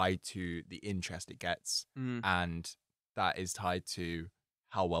is tied to the interest it gets, and that is tied to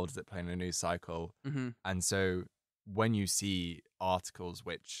how well does it play in a news cycle. Mm-hmm. And so when you see articles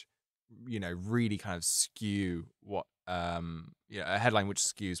which really kind of skew what a headline which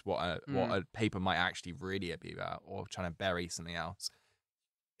skews what a paper might actually really be about, or trying to bury something else,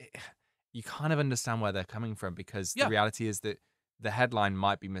 you kind of understand where they're coming from, because the reality is that the headline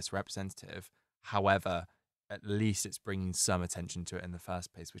might be misrepresentative. However, at least it's bringing some attention to it in the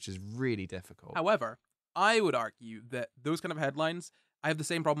first place, which is really difficult. However, I would argue that those kind of headlines, I have the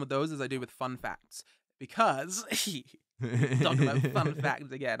same problem with those as I do with fun facts, because talking about fun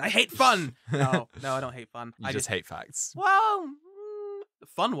facts again. I hate fun. No, I don't hate fun. I just hate facts. Well, the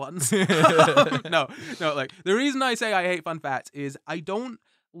fun ones. No. Like, the reason I say I hate fun facts is I don't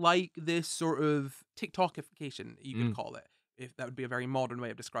like this sort of TikTokification, you could call it. If that would be a very modern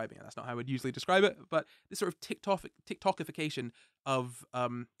way of describing it. That's not how I would usually describe it, but this sort of TikTokification of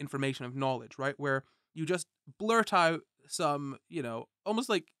information, of knowledge, right? Where you just blurt out some, almost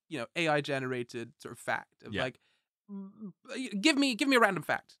like, AI generated sort of fact of like, give me a random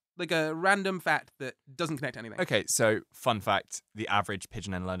fact, like a random fact that doesn't connect to anything. Okay, so fun fact: the average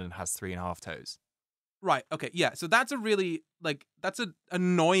pigeon in London has 3.5 toes. Right. Okay. Yeah. So that's a really that's an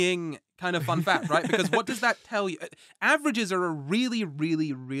annoying kind of fun fact, right? Because what does that tell you? Averages are a really,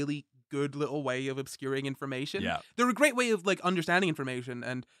 really, really good little way of obscuring information. Yeah. They're a great way of understanding information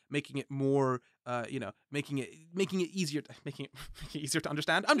and making it more, making it easier to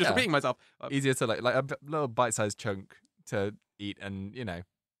understand. I'm just repeating myself. Easier to like a little bite-sized chunk to eat, and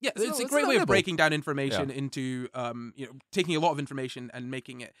Yeah, it's a great way of breaking down information into, taking a lot of information and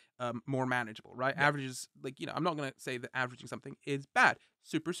making it more manageable, right? Yeah. Averages, I'm not going to say that averaging something is bad.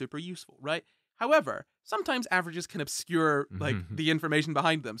 Super, super useful, right? However, sometimes averages can obscure, the information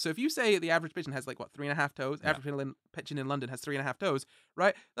behind them. So if you say the average pigeon has, 3.5 toes, average pigeon in London has 3.5 toes,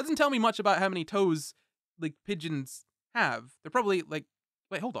 right? That doesn't tell me much about how many toes, pigeons have. They're probably, wait,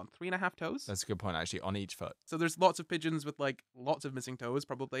 hold on, 3.5 toes? That's a good point, actually, on each foot. So there's lots of pigeons with lots of missing toes,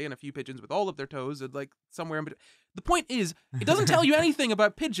 probably, and a few pigeons with all of their toes, and somewhere in between. The point is, it doesn't tell you anything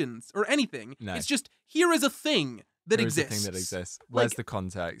about pigeons or anything. No. It's just, here is a thing that exists. Here's a thing that exists. Where's the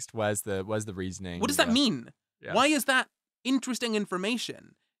context? Where's the reasoning? What does that mean? Yeah. Why is that interesting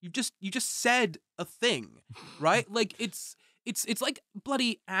information? You just said a thing, right? it's like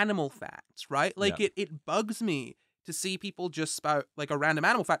bloody animal facts, right? Like Yeah. it bugs me to see people just spout like a random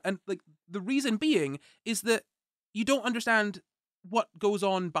animal fact, and like the reason being is that you don't understand what goes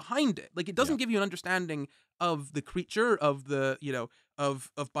on behind it. Like it doesn't give you an understanding of the creature, of the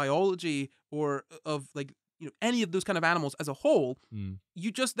of biology, or of like any of those kind of animals as a whole.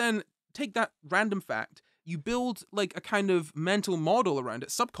 You just then take that random fact, you build like a kind of mental model around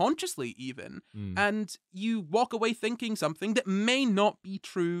it, subconsciously even, and you walk away thinking something that may not be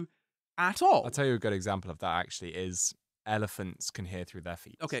true at all. I'll tell you a good example of that actually is elephants can hear through their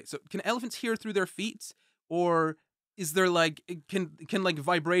feet. Okay, so can elephants hear through their feet, or is there like can like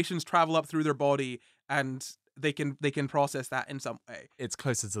vibrations travel up through their body and they can process that in some way? It's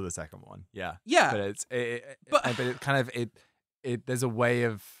closer to the second one, yeah. Yeah, But but but it kind of it there's a way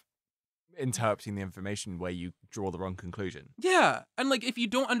of interpreting the information where you draw the wrong conclusion. yeah, and like if you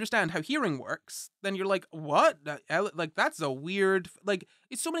don't understand how hearing works, then you're like, what? Like that's a weird, like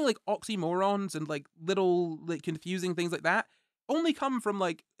it's so many like oxymorons and like little like confusing things like that only come from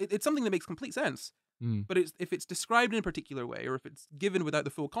like it's something that makes complete sense. But if it's described in a particular way, or if it's given without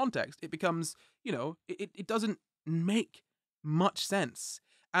the full context, it becomes, it doesn't make much sense.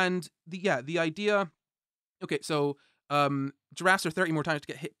 And the idea, okay, so giraffes are 30 times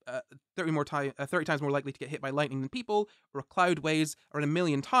more likely to get hit by lightning than people, or a cloud weighs around 1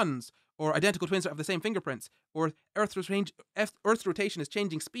 million tons, or identical twins have the same fingerprints, or Earth's rotation is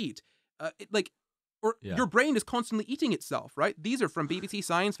changing speed. Your brain is constantly eating itself, right? These are from BBC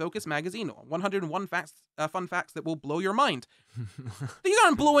Science Focus magazine. 101 fun facts that will blow your mind. These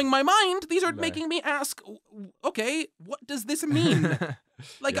aren't blowing my mind. These are making me ask, okay, what does this mean?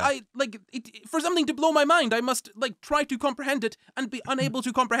 For something to blow my mind, I must like try to comprehend it and be unable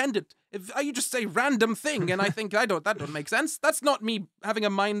to comprehend it. If you just say random thing and I think that don't make sense. That's not me having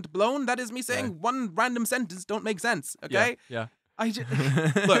a mind blown. That is me saying one random sentence don't make sense. Okay? Yeah. I just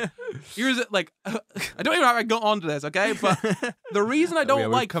look. Here's it. Like I don't even know how I got onto this. Okay, but the reason I don't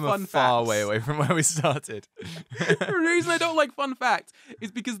like fun facts, far way away from where we started. The reason I don't like fun facts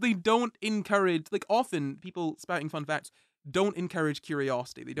is because they don't encourage. Like often people spouting fun facts don't encourage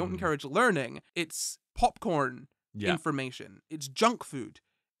curiosity. They don't encourage learning. It's popcorn information. It's junk food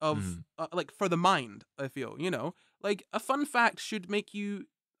of like for the mind. I feel like a fun fact should make you,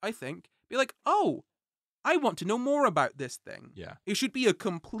 I think, be like, oh, I want to know more about this thing. Yeah. It should be a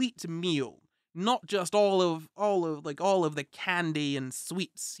complete meal, not just all of the candy and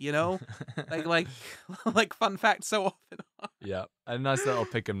sweets, like fun facts so often are. Yeah. A nice little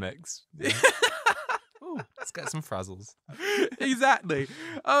pick and mix. Yeah. Ooh, let's get some frazzles. Exactly.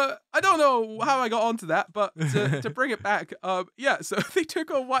 I don't know how I got onto that, but to bring it back, so they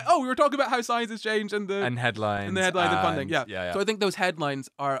took a while. Oh, we were talking about how science has changed and headlines. And the headlines and funding. Yeah. Yeah. So I think those headlines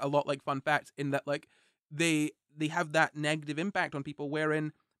are a lot like fun facts in that like they have that negative impact on people,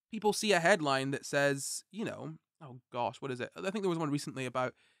 wherein people see a headline that says, oh gosh, what is it? I think there was one recently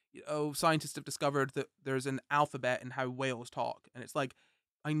about, scientists have discovered that there's an alphabet in how whales talk. And it's like,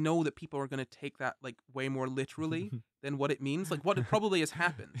 I know that people are going to take that like way more literally than what it means. Like what probably has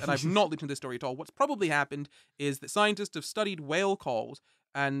happened, and I've not looked into this story at all. What's probably happened is that scientists have studied whale calls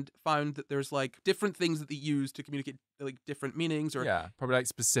and found that there's like different things that they use to communicate like different meanings, or probably like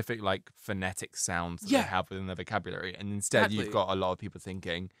specific like phonetic sounds that they have within their vocabulary, and instead you've got a lot of people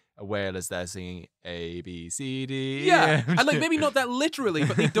thinking a whale is there singing A B C D. Yeah, and like maybe not that literally,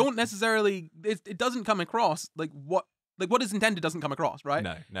 but they don't necessarily. It doesn't come across like what is intended doesn't come across, right?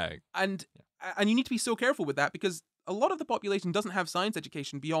 No. And you need to be so careful with that because a lot of the population doesn't have science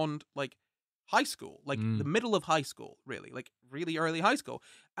education beyond like high school, like the middle of high school, really, like really early high school.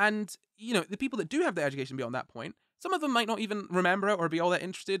 And, the people that do have the education beyond that point, some of them might not even remember it or be all that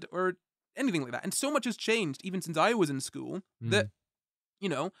interested or anything like that. And so much has changed even since I was in school that,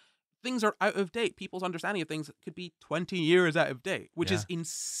 things are out of date. People's understanding of things could be 20 years out of date, which is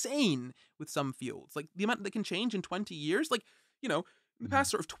insane with some fields. Like the amount that can change in 20 years, like, in the past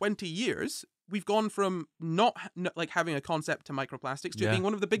sort of 20 years, we've gone from not like having a concept to microplastics to it being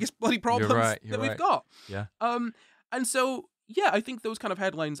one of the biggest bloody problems we've got. Yeah. And so, I think those kind of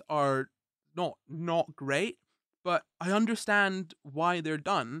headlines are not great, but I understand why they're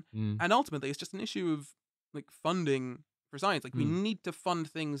done. And ultimately, it's just an issue of like funding for science. Like we need to fund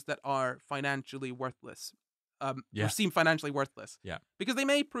things that are financially worthless. Or seem financially worthless. Yeah. Because they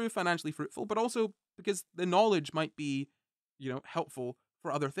may prove financially fruitful, but also because the knowledge might be, helpful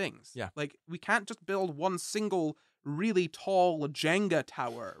for other things. Yeah. Like we can't just build one single really tall Jenga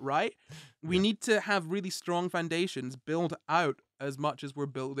tower, right? We need to have really strong foundations build out as much as we're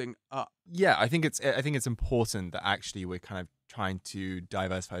building up. Yeah, I think it's important that actually we're kind of trying to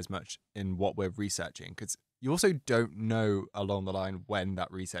diversify as much in what we're researching, because you also don't know along the line when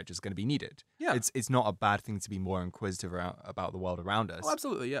that research is going to be needed. Yeah. It's not a bad thing to be more inquisitive about the world around us. Oh,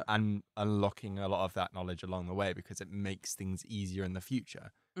 absolutely, yeah. And unlocking a lot of that knowledge along the way, because it makes things easier in the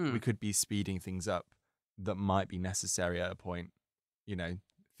future. We could be speeding things up that might be necessary at a point,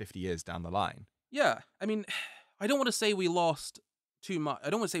 50 years down the line. Yeah, I mean, I don't want to say we lost too much. I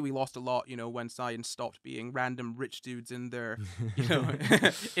don't want to say we lost a lot, when science stopped being random rich dudes in their,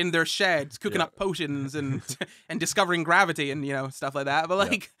 in their sheds cooking up potions and discovering gravity and stuff like that. But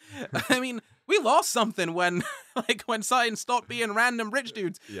like, I mean, we lost something when when science stopped being random rich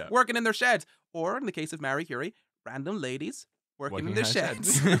dudes working in their sheds, or in the case of Marie Curie, random ladies working in their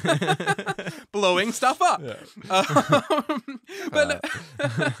sheds, blowing stuff up.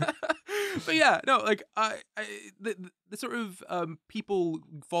 But yeah, no, like the sort of people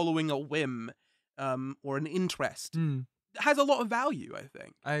following a whim or an interest has a lot of value, I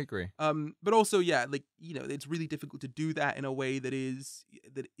think. I agree. But also, yeah, like it's really difficult to do that in a way that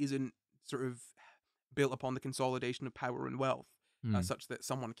isn't sort of built upon the consolidation of power and wealth, such that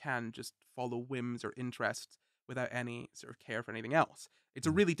someone can just follow whims or interests without any sort of care for anything else. It's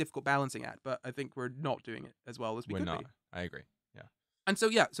a really difficult balancing act, but I think we're not doing it as well as we could be. I agree. Yeah. And so,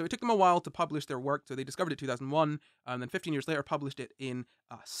 yeah, so it took them a while to publish their work. So they discovered it in 2001, and then 15 years later published it in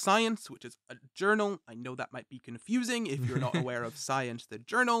Science, which is a journal. I know that might be confusing if you're not aware of Science, the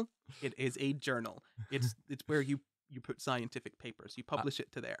journal. It is a journal. It's where you put scientific papers. You publish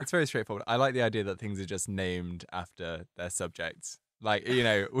it to there. It's very straightforward. I like the idea that things are just named after their subjects. Like,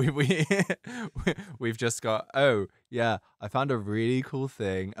 we've just got, I found a really cool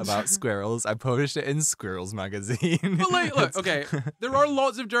thing about squirrels. I published it in Squirrels magazine. But like, look, okay, there are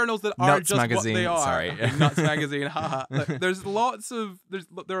lots of journals that are Nuts just magazine, what they are. sorry. Okay, Nuts magazine, haha. Look, there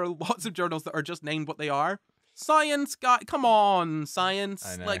are lots of journals that are just named what they are. Science guy, come on, Science.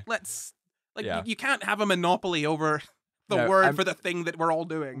 I know. Like, you can't have a monopoly over the word for the thing that we're all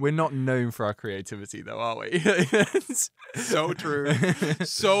doing. We're not known for our creativity, though, are we? So true.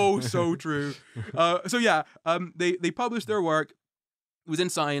 So true. So yeah, they published their work. It was in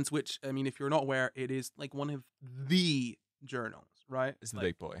Science, which, I mean, if you're not aware, it is like one of the journals, right? It's the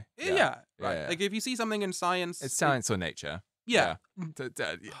big boy. Yeah, right. Yeah. Like if you see something in Science, it's Science or Nature. Yeah.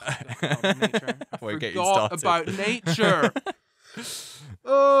 Nature. I forgot about Nature.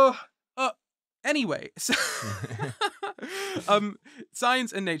 Anyway, so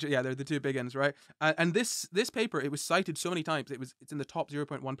Science and Nature, yeah, they're the two big ones, right? And this paper, it was cited so many times. It's in the top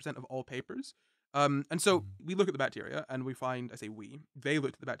 0.1% of all papers. And so we look at the bacteria and we find, they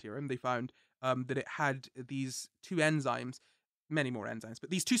looked at the bacteria and they found that it had these two enzymes, many more enzymes, but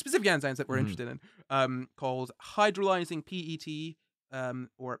these two specific enzymes that we're interested in, called hydrolyzing PET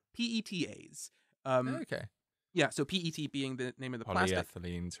or PETase. Okay. Yeah, so PET being the name of the plastic.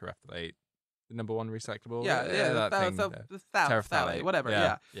 Polyethylene terephthalate. The number one recyclable. The terephthalate,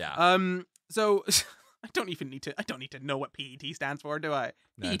 whatever. Yeah. So I don't need to know what PET stands for, do I?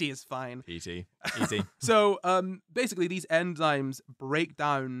 No. PET is fine. PET, easy. So basically, these enzymes break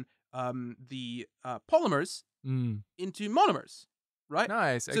down the polymers into monomers, right?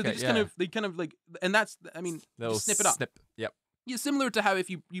 Nice. Okay, so they kind of like, and that's, I mean, you snip it up. Yep. Yeah, similar to how if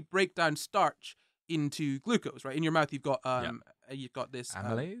you break down starch into glucose, right? In your mouth, you've got this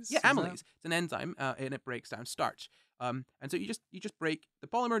amylase. Amylase. It's an enzyme, and it breaks down starch. And so you just break the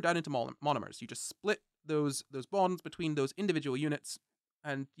polymer down into monomers. You just split those bonds between those individual units,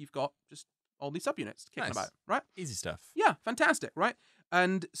 and you've got just all these subunits kicking about, right? Easy stuff. Yeah, fantastic, right?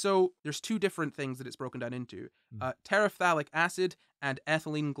 And so there's two different things that it's broken down into: terephthalic acid and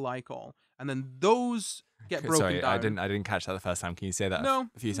ethylene glycol, and then those get broken down. I didn't catch that the first time. Can you say that a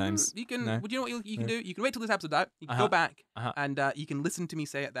few times? You can. No? Well, do you know what you can do? You can wait till this episode's out. You can go back and you can listen to me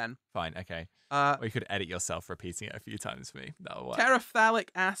say it then. Fine. Okay. Or you could edit yourself repeating it a few times for me. That'll work. Terephthalic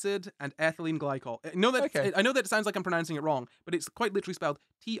acid and ethylene glycol. I know that it sounds like I'm pronouncing it wrong, but it's quite literally spelled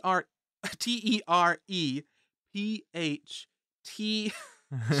TEREPHTALIC.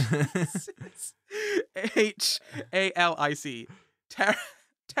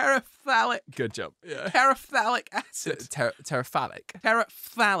 Terephthalic. Good job. Yeah. Terephthalic acid. Terephthalic.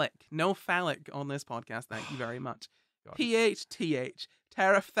 No phallic on this podcast. Thank you very much. PHTH.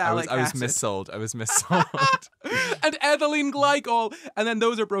 Terephthalic acid. I was missold. And ethylene glycol. And then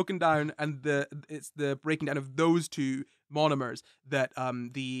those are broken down, and it's the breaking down of those two monomers that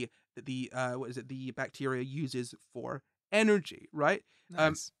the bacteria uses for energy, right?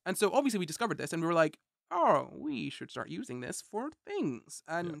 Nice. And so obviously we discovered this, and we were like, oh, we should start using this for things.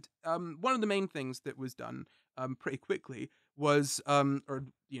 And one of the main things that was done pretty quickly was,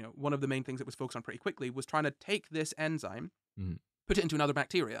 one of the main things that was focused on pretty quickly was trying to take this enzyme, put it into another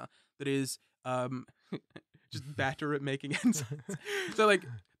bacteria that is just better at making enzymes. So like,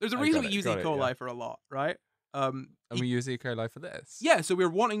 there's a reason we use E. coli for a lot, right? And we use E. coli for this. Yeah, so we're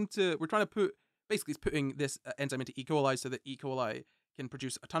trying to put, basically it's putting this enzyme into E. coli so that E. coli can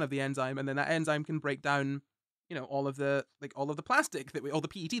produce a ton of the enzyme, and then that enzyme can break down, all of the plastic all the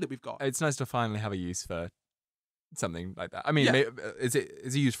PET that we've got. It's nice to finally have a use for something like that. I mean, Yeah. is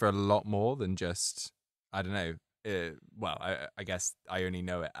it used for a lot more than just, I don't know. Well, I guess I only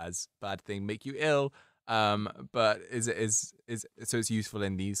know it as bad thing make you ill. But is so it's useful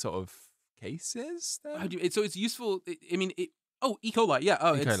in these sort of cases then? So it's useful. I mean, E. coli. Yeah.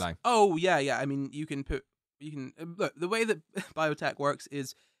 Oh, E. coli. Oh, yeah. I mean, look, the way that biotech works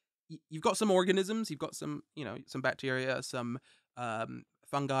is you've got some organisms, you've got some bacteria, some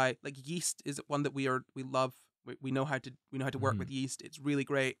fungi. Like yeast is one that we love. We know how to work with yeast. It's really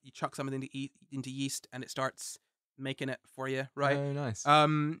great. You chuck something into yeast and it starts making it for you, right? Oh, nice.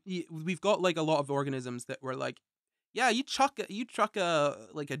 We've got like a lot of organisms that were like, yeah, you chuck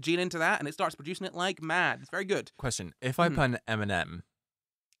a gene into that and it starts producing it like mad. It's very good. Question: if I put an M&M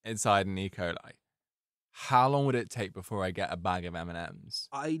inside an E. coli, how long would it take before I get a bag of M&Ms?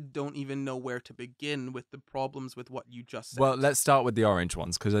 I don't even know where to begin with the problems with what you just said. Well, let's start with the orange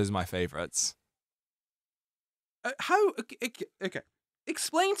ones because those are my favorites. Okay.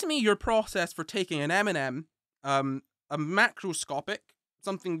 Explain to me your process for taking an M&M, a macroscopic,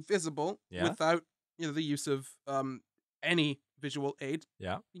 something visible, without the use of any visual aid.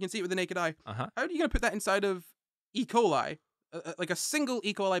 Yeah. You can see it with the naked eye. Uh-huh. How are you going to put that inside of E. coli, like a single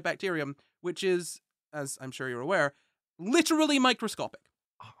E. coli bacterium, which is, as I'm sure you're aware, literally microscopic?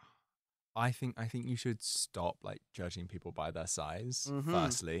 I think you should stop like judging people by their size. Mm-hmm.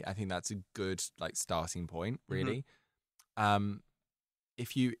 Firstly, I think that's a good like starting point, really.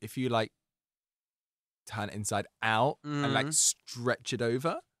 If you like turn it inside out and like stretch it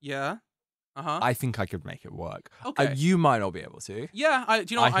over, I think I could make it work. Okay. You might not be able to. Yeah, I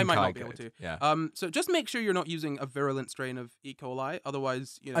might not be could. able to. Yeah. So just make sure you're not using a virulent strain of E. coli,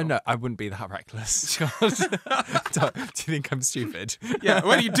 otherwise, Oh no, I wouldn't be that reckless. Do you think I'm stupid? Yeah,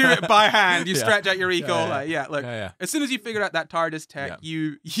 when you do it by hand, you stretch out your E. coli. Yeah, look. Yeah. As soon as you figure out that TARDIS tech,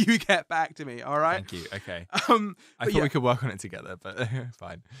 you get back to me. All right. Thank you. Okay. I but thought we could work on it together, but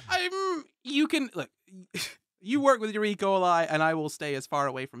fine. You can look. You work with your E. coli, and I will stay as far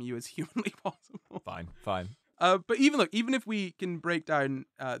away from you as humanly possible. Fine. But even if we can break down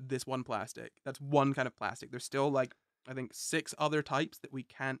this one plastic, that's one kind of plastic. There's still like I think 6 other types that we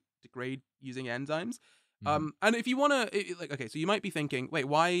can't degrade using enzymes. And if you want to, okay, so you might be thinking, wait,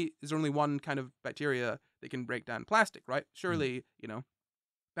 why is there only one kind of bacteria that can break down plastic, right? Surely,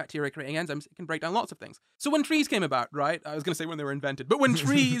 bacteria creating enzymes, it can break down lots of things. So when trees came about, right? I was going to say when they were invented, but when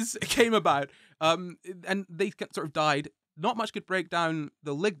trees came about, and they sort of died, not much could break down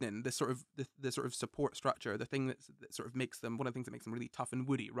the lignin, this sort of support structure, the thing that sort of makes them, one of the things that makes them really tough and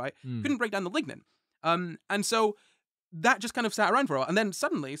woody, right? Couldn't break down the lignin. And so that just kind of sat around for a while. And then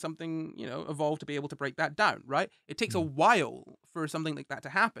suddenly something, evolved to be able to break that down, right? It takes a while for something like that to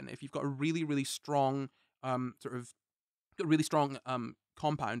happen. If you've got a really, really strong,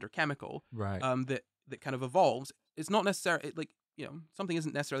 compound or chemical, right? That kind of evolves. It's not necessarily something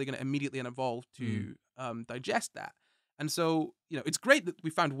isn't necessarily going to immediately evolve to digest that. And so it's great that we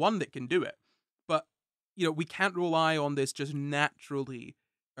found one that can do it, but we can't rely on this just naturally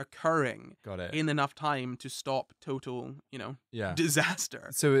occurring in enough time to stop total disaster.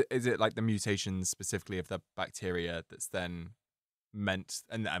 So is it like the mutations specifically of the bacteria that's then meant,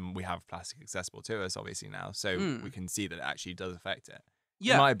 and we have plastic accessible to us obviously now, so we can see that it actually does affect it.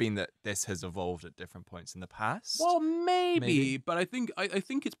 Yeah. It might have been that this has evolved at different points in the past. Well, maybe. But I think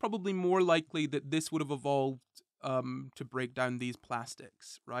it's probably more likely that this would have evolved to break down these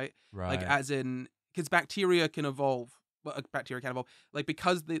plastics, right? Like as in, because bacteria can evolve. Well, bacteria can evolve, like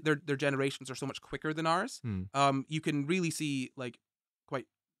because their generations are so much quicker than ours. You can really see like quite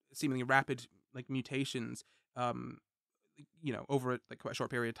seemingly rapid like mutations. Over like quite a short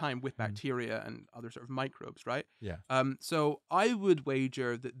period of time with bacteria and other sort of microbes, right? Yeah. So I would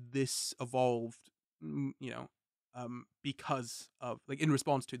wager that this evolved, because of like in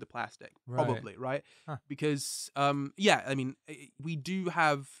response to the plastic, probably, right? Huh. Because I mean, we do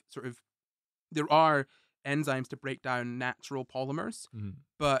have there are enzymes to break down natural polymers,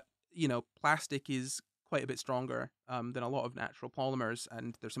 but plastic is quite a bit stronger than a lot of natural polymers,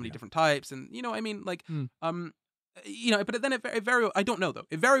 and there's so many different types, and but then it very I don't know though.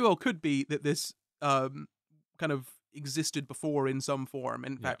 It very well could be that this kind of existed before in some form.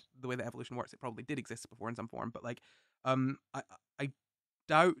 In fact, the way that evolution works, it probably did exist before in some form. But like, I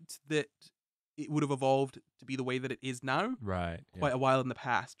doubt that it would have evolved to be the way that it is now. Right. Quite a while in the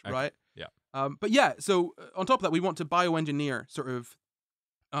past, right? Yeah. But yeah, so on top of that, we want to bioengineer sort of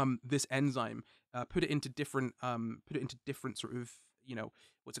this enzyme, put it into different sort of,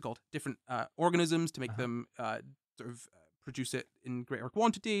 what's it called? Different organisms to make them sort of produce it in greater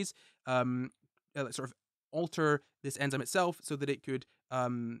quantities, sort of alter this enzyme itself so that it could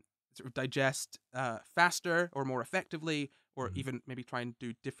sort of digest faster or more effectively, or even maybe try and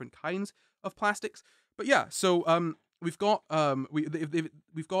do different kinds of plastics. But yeah, so we've got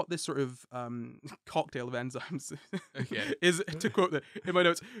we've got this sort of cocktail of enzymes. Okay. Is, to quote in my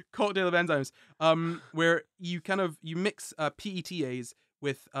notes, cocktail of enzymes, where you mix PETAs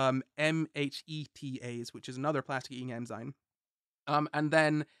with MHETAs, which is another plastic eating enzyme, and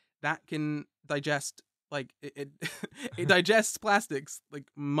then that can digest, like it digests plastics like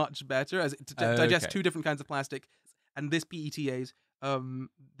much better, as it digests two different kinds of plastic, and this PETAs,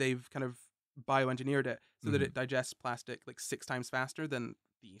 they've kind of bioengineered it so that it digests plastic like 6 times faster than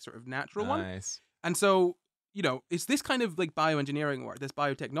the sort of natural one. And so, it's this kind of like bioengineering work, this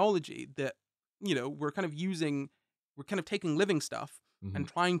biotechnology that, we're kind of taking living stuff and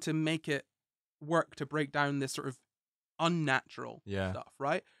trying to make it work to break down this sort of unnatural stuff,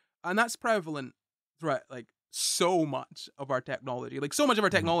 right? And that's prevalent throughout like so much of our technology. Like so much of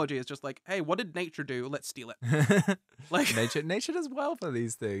our technology is just like, hey, what did nature do? Let's steal it. Like nature does well for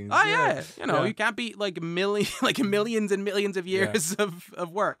these things. Oh yeah. You can't beat like millions and millions of years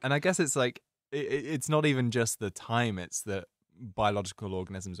of work. And I guess it's like it's not even just the time, it's that biological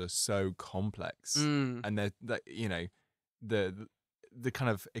organisms are so complex, and they're the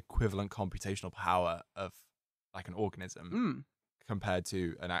kind of equivalent computational power of like an organism compared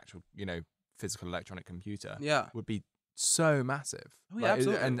to an actual, physical electronic computer would be so massive. Oh yeah,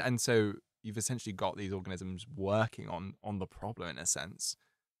 absolutely. And so you've essentially got these organisms working on the problem in a sense.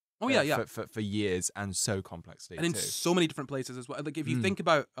 Oh yeah. For years, and so complexly, and in so many different places as well. Like if you think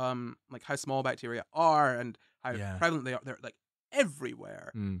about like how small bacteria are and how prevalent they are, they're like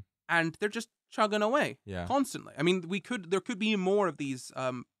everywhere, and they're just chugging away constantly. I mean, there could be more of these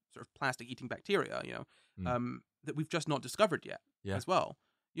sort of plastic eating bacteria, that we've just not discovered yet as well.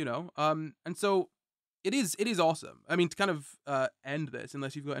 And so it is awesome. I mean, to kind of end this,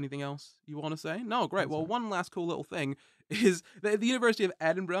 unless you've got anything else you want to say. No, great. Well, one last cool little thing is that the University of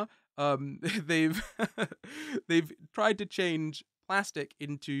Edinburgh, they've tried to change plastic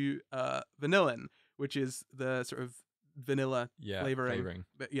into vanillin, which is the sort of vanilla flavoring.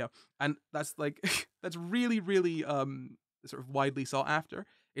 But and that's like that's really, really sort of widely sought after.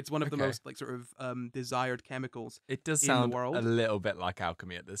 It's one of the most like sort of desired chemicals. It does in sound the world. A little bit like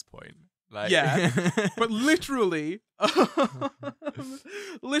alchemy at this point. Like but literally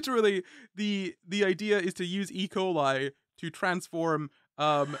the idea is to use E. coli to transform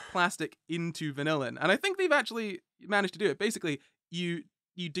plastic into vanillin. And I think they've actually managed to do it. Basically, you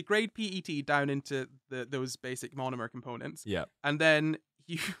degrade PET down into those basic monomer components. Yeah. And then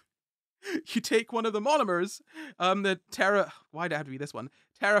you take one of the monomers, why did it have to be this one?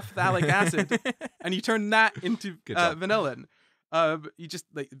 Terephthalic acid, and you turn that into vanillin. You just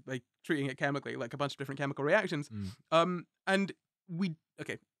like treating it chemically, like a bunch of different chemical reactions. And we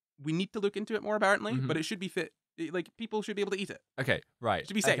need to look into it more apparently, but it should be fit. Like people should be able to eat it. Okay, right. It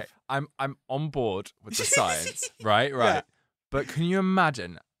should be safe. Okay. I'm on board with the science, right? Yeah. But can you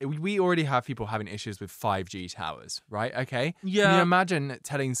imagine? We already have people having issues with 5G towers, right? Okay. Yeah. Can you imagine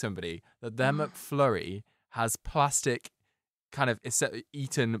telling somebody that their McFlurry has plastic kind of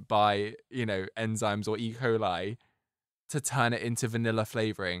eaten by, enzymes or E. coli to turn it into vanilla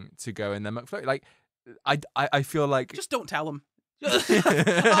flavoring to go in their McFlurry? Like, I feel like... Just don't tell them.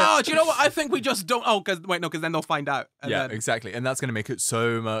 Oh, do you know what? I think we just don't... Oh, because then they'll find out. Exactly. And that's going to make it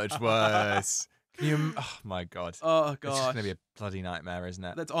so much worse. Oh my god. Oh god. It's just gonna be a bloody nightmare, isn't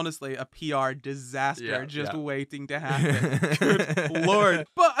it? That's honestly a PR disaster waiting to happen. Good lord.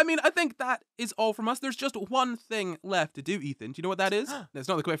 But I mean, I think that is all from us. There's just one thing left to do, Ethan. Do you know what that is? It's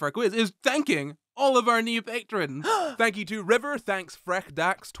not the quick for our quiz. It's thanking all of our new patrons. Thank you to River, thanks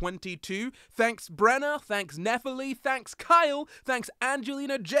Freckdax22, thanks Brenna, thanks Nephili, thanks Kyle, thanks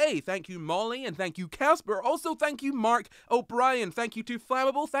Angelina J, thank you Molly, and thank you Casper. Also thank you Mark O'Brien, thank you to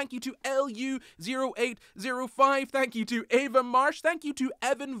Flammable, thank you to LU0805, thank you to Ava Marsh, thank you to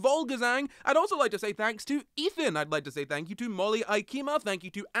Evan Volgazang. I'd also like to say thanks to Ethan. I'd like to say thank you to Molly Aikima, thank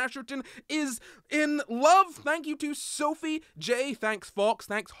you to Asherton is in love, thank you to Sophie J, thanks Fox,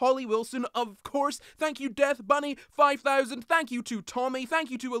 thanks Holly Wilson, of course. Thank you, Death Bunny 5000. Thank you to Tommy.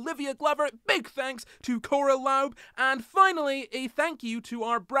 Thank you to Olivia Glover. Big thanks to Cora Laub. And finally, a thank you to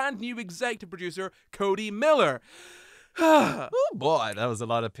our brand new executive producer, Cody Miller. Oh boy, that was a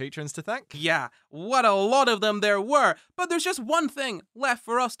lot of patrons to thank. Yeah, what a lot of them there were. But there's just one thing left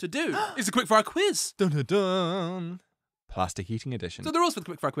for us to do. It's a quickfire quiz. Dun dun dun. Plastic Eating Edition. So the rules for the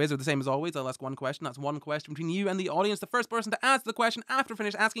quickfire quiz are the same as always. I'll ask one question. That's one question between you and the audience. The first person to answer the question after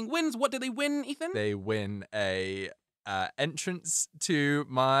finish asking wins. What do they win, Ethan? They win a entrance to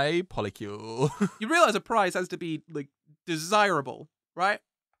my polycule. You realize a prize has to be, like, desirable, right?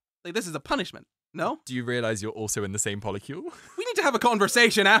 Like, this is a punishment. No? Do you realize you're also in the same polycule? We need to have a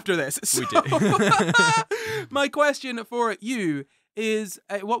conversation after this. We do. My question for you is,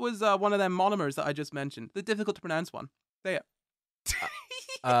 what was one of them monomers that I just mentioned? The difficult to pronounce one. Say it.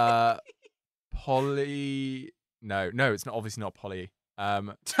 No, it's not, obviously not poly.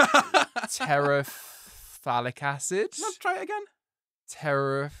 Terephthalic acid? Let's try it again.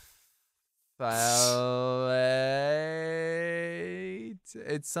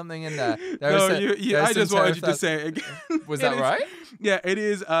 It's something in there. I just wanted you to say it again. Was that right? Yeah, it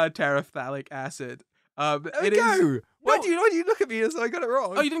is terephthalic acid. Why do you look at me as I got it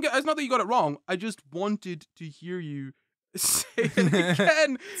wrong? Oh, you didn't get. It's not that you got it wrong. I just wanted to hear you say it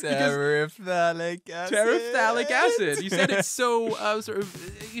again. Terephthalic acid. Terephthalic acid. You said it so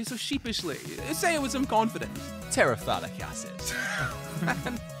so sheepishly. Say it with some confidence. Terephthalic acid.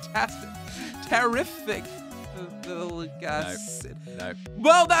 Fantastic. Terrific. Acid. No.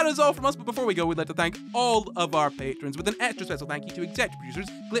 Well, that is all from us, but before we go, we'd like to thank all of our patrons with an extra special thank you to executive producers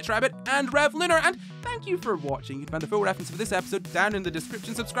Glitch Rabbit and Rev Lunar, and thank you for watching. You can find the full reference for this episode down in the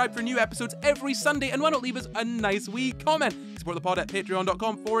description. Subscribe for new episodes every Sunday, and why not leave us a nice wee comment? Support the pod at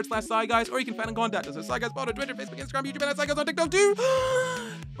patreon.com/SciGuys, or you can find and contact us at SciGuysPod on Twitter, Facebook, Instagram, YouTube, and at SciGuys on TikTok too.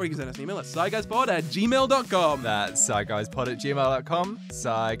 Or you can send us an email at SciGuysPod@gmail.com. That's SciGuysPod@gmail.com.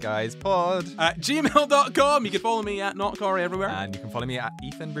 SciGuysPod @gmail.com. You can follow me at NotCorey everywhere. And you can follow me at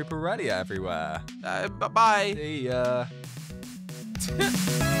Ethan Ruperelia everywhere. Bye-bye. See ya.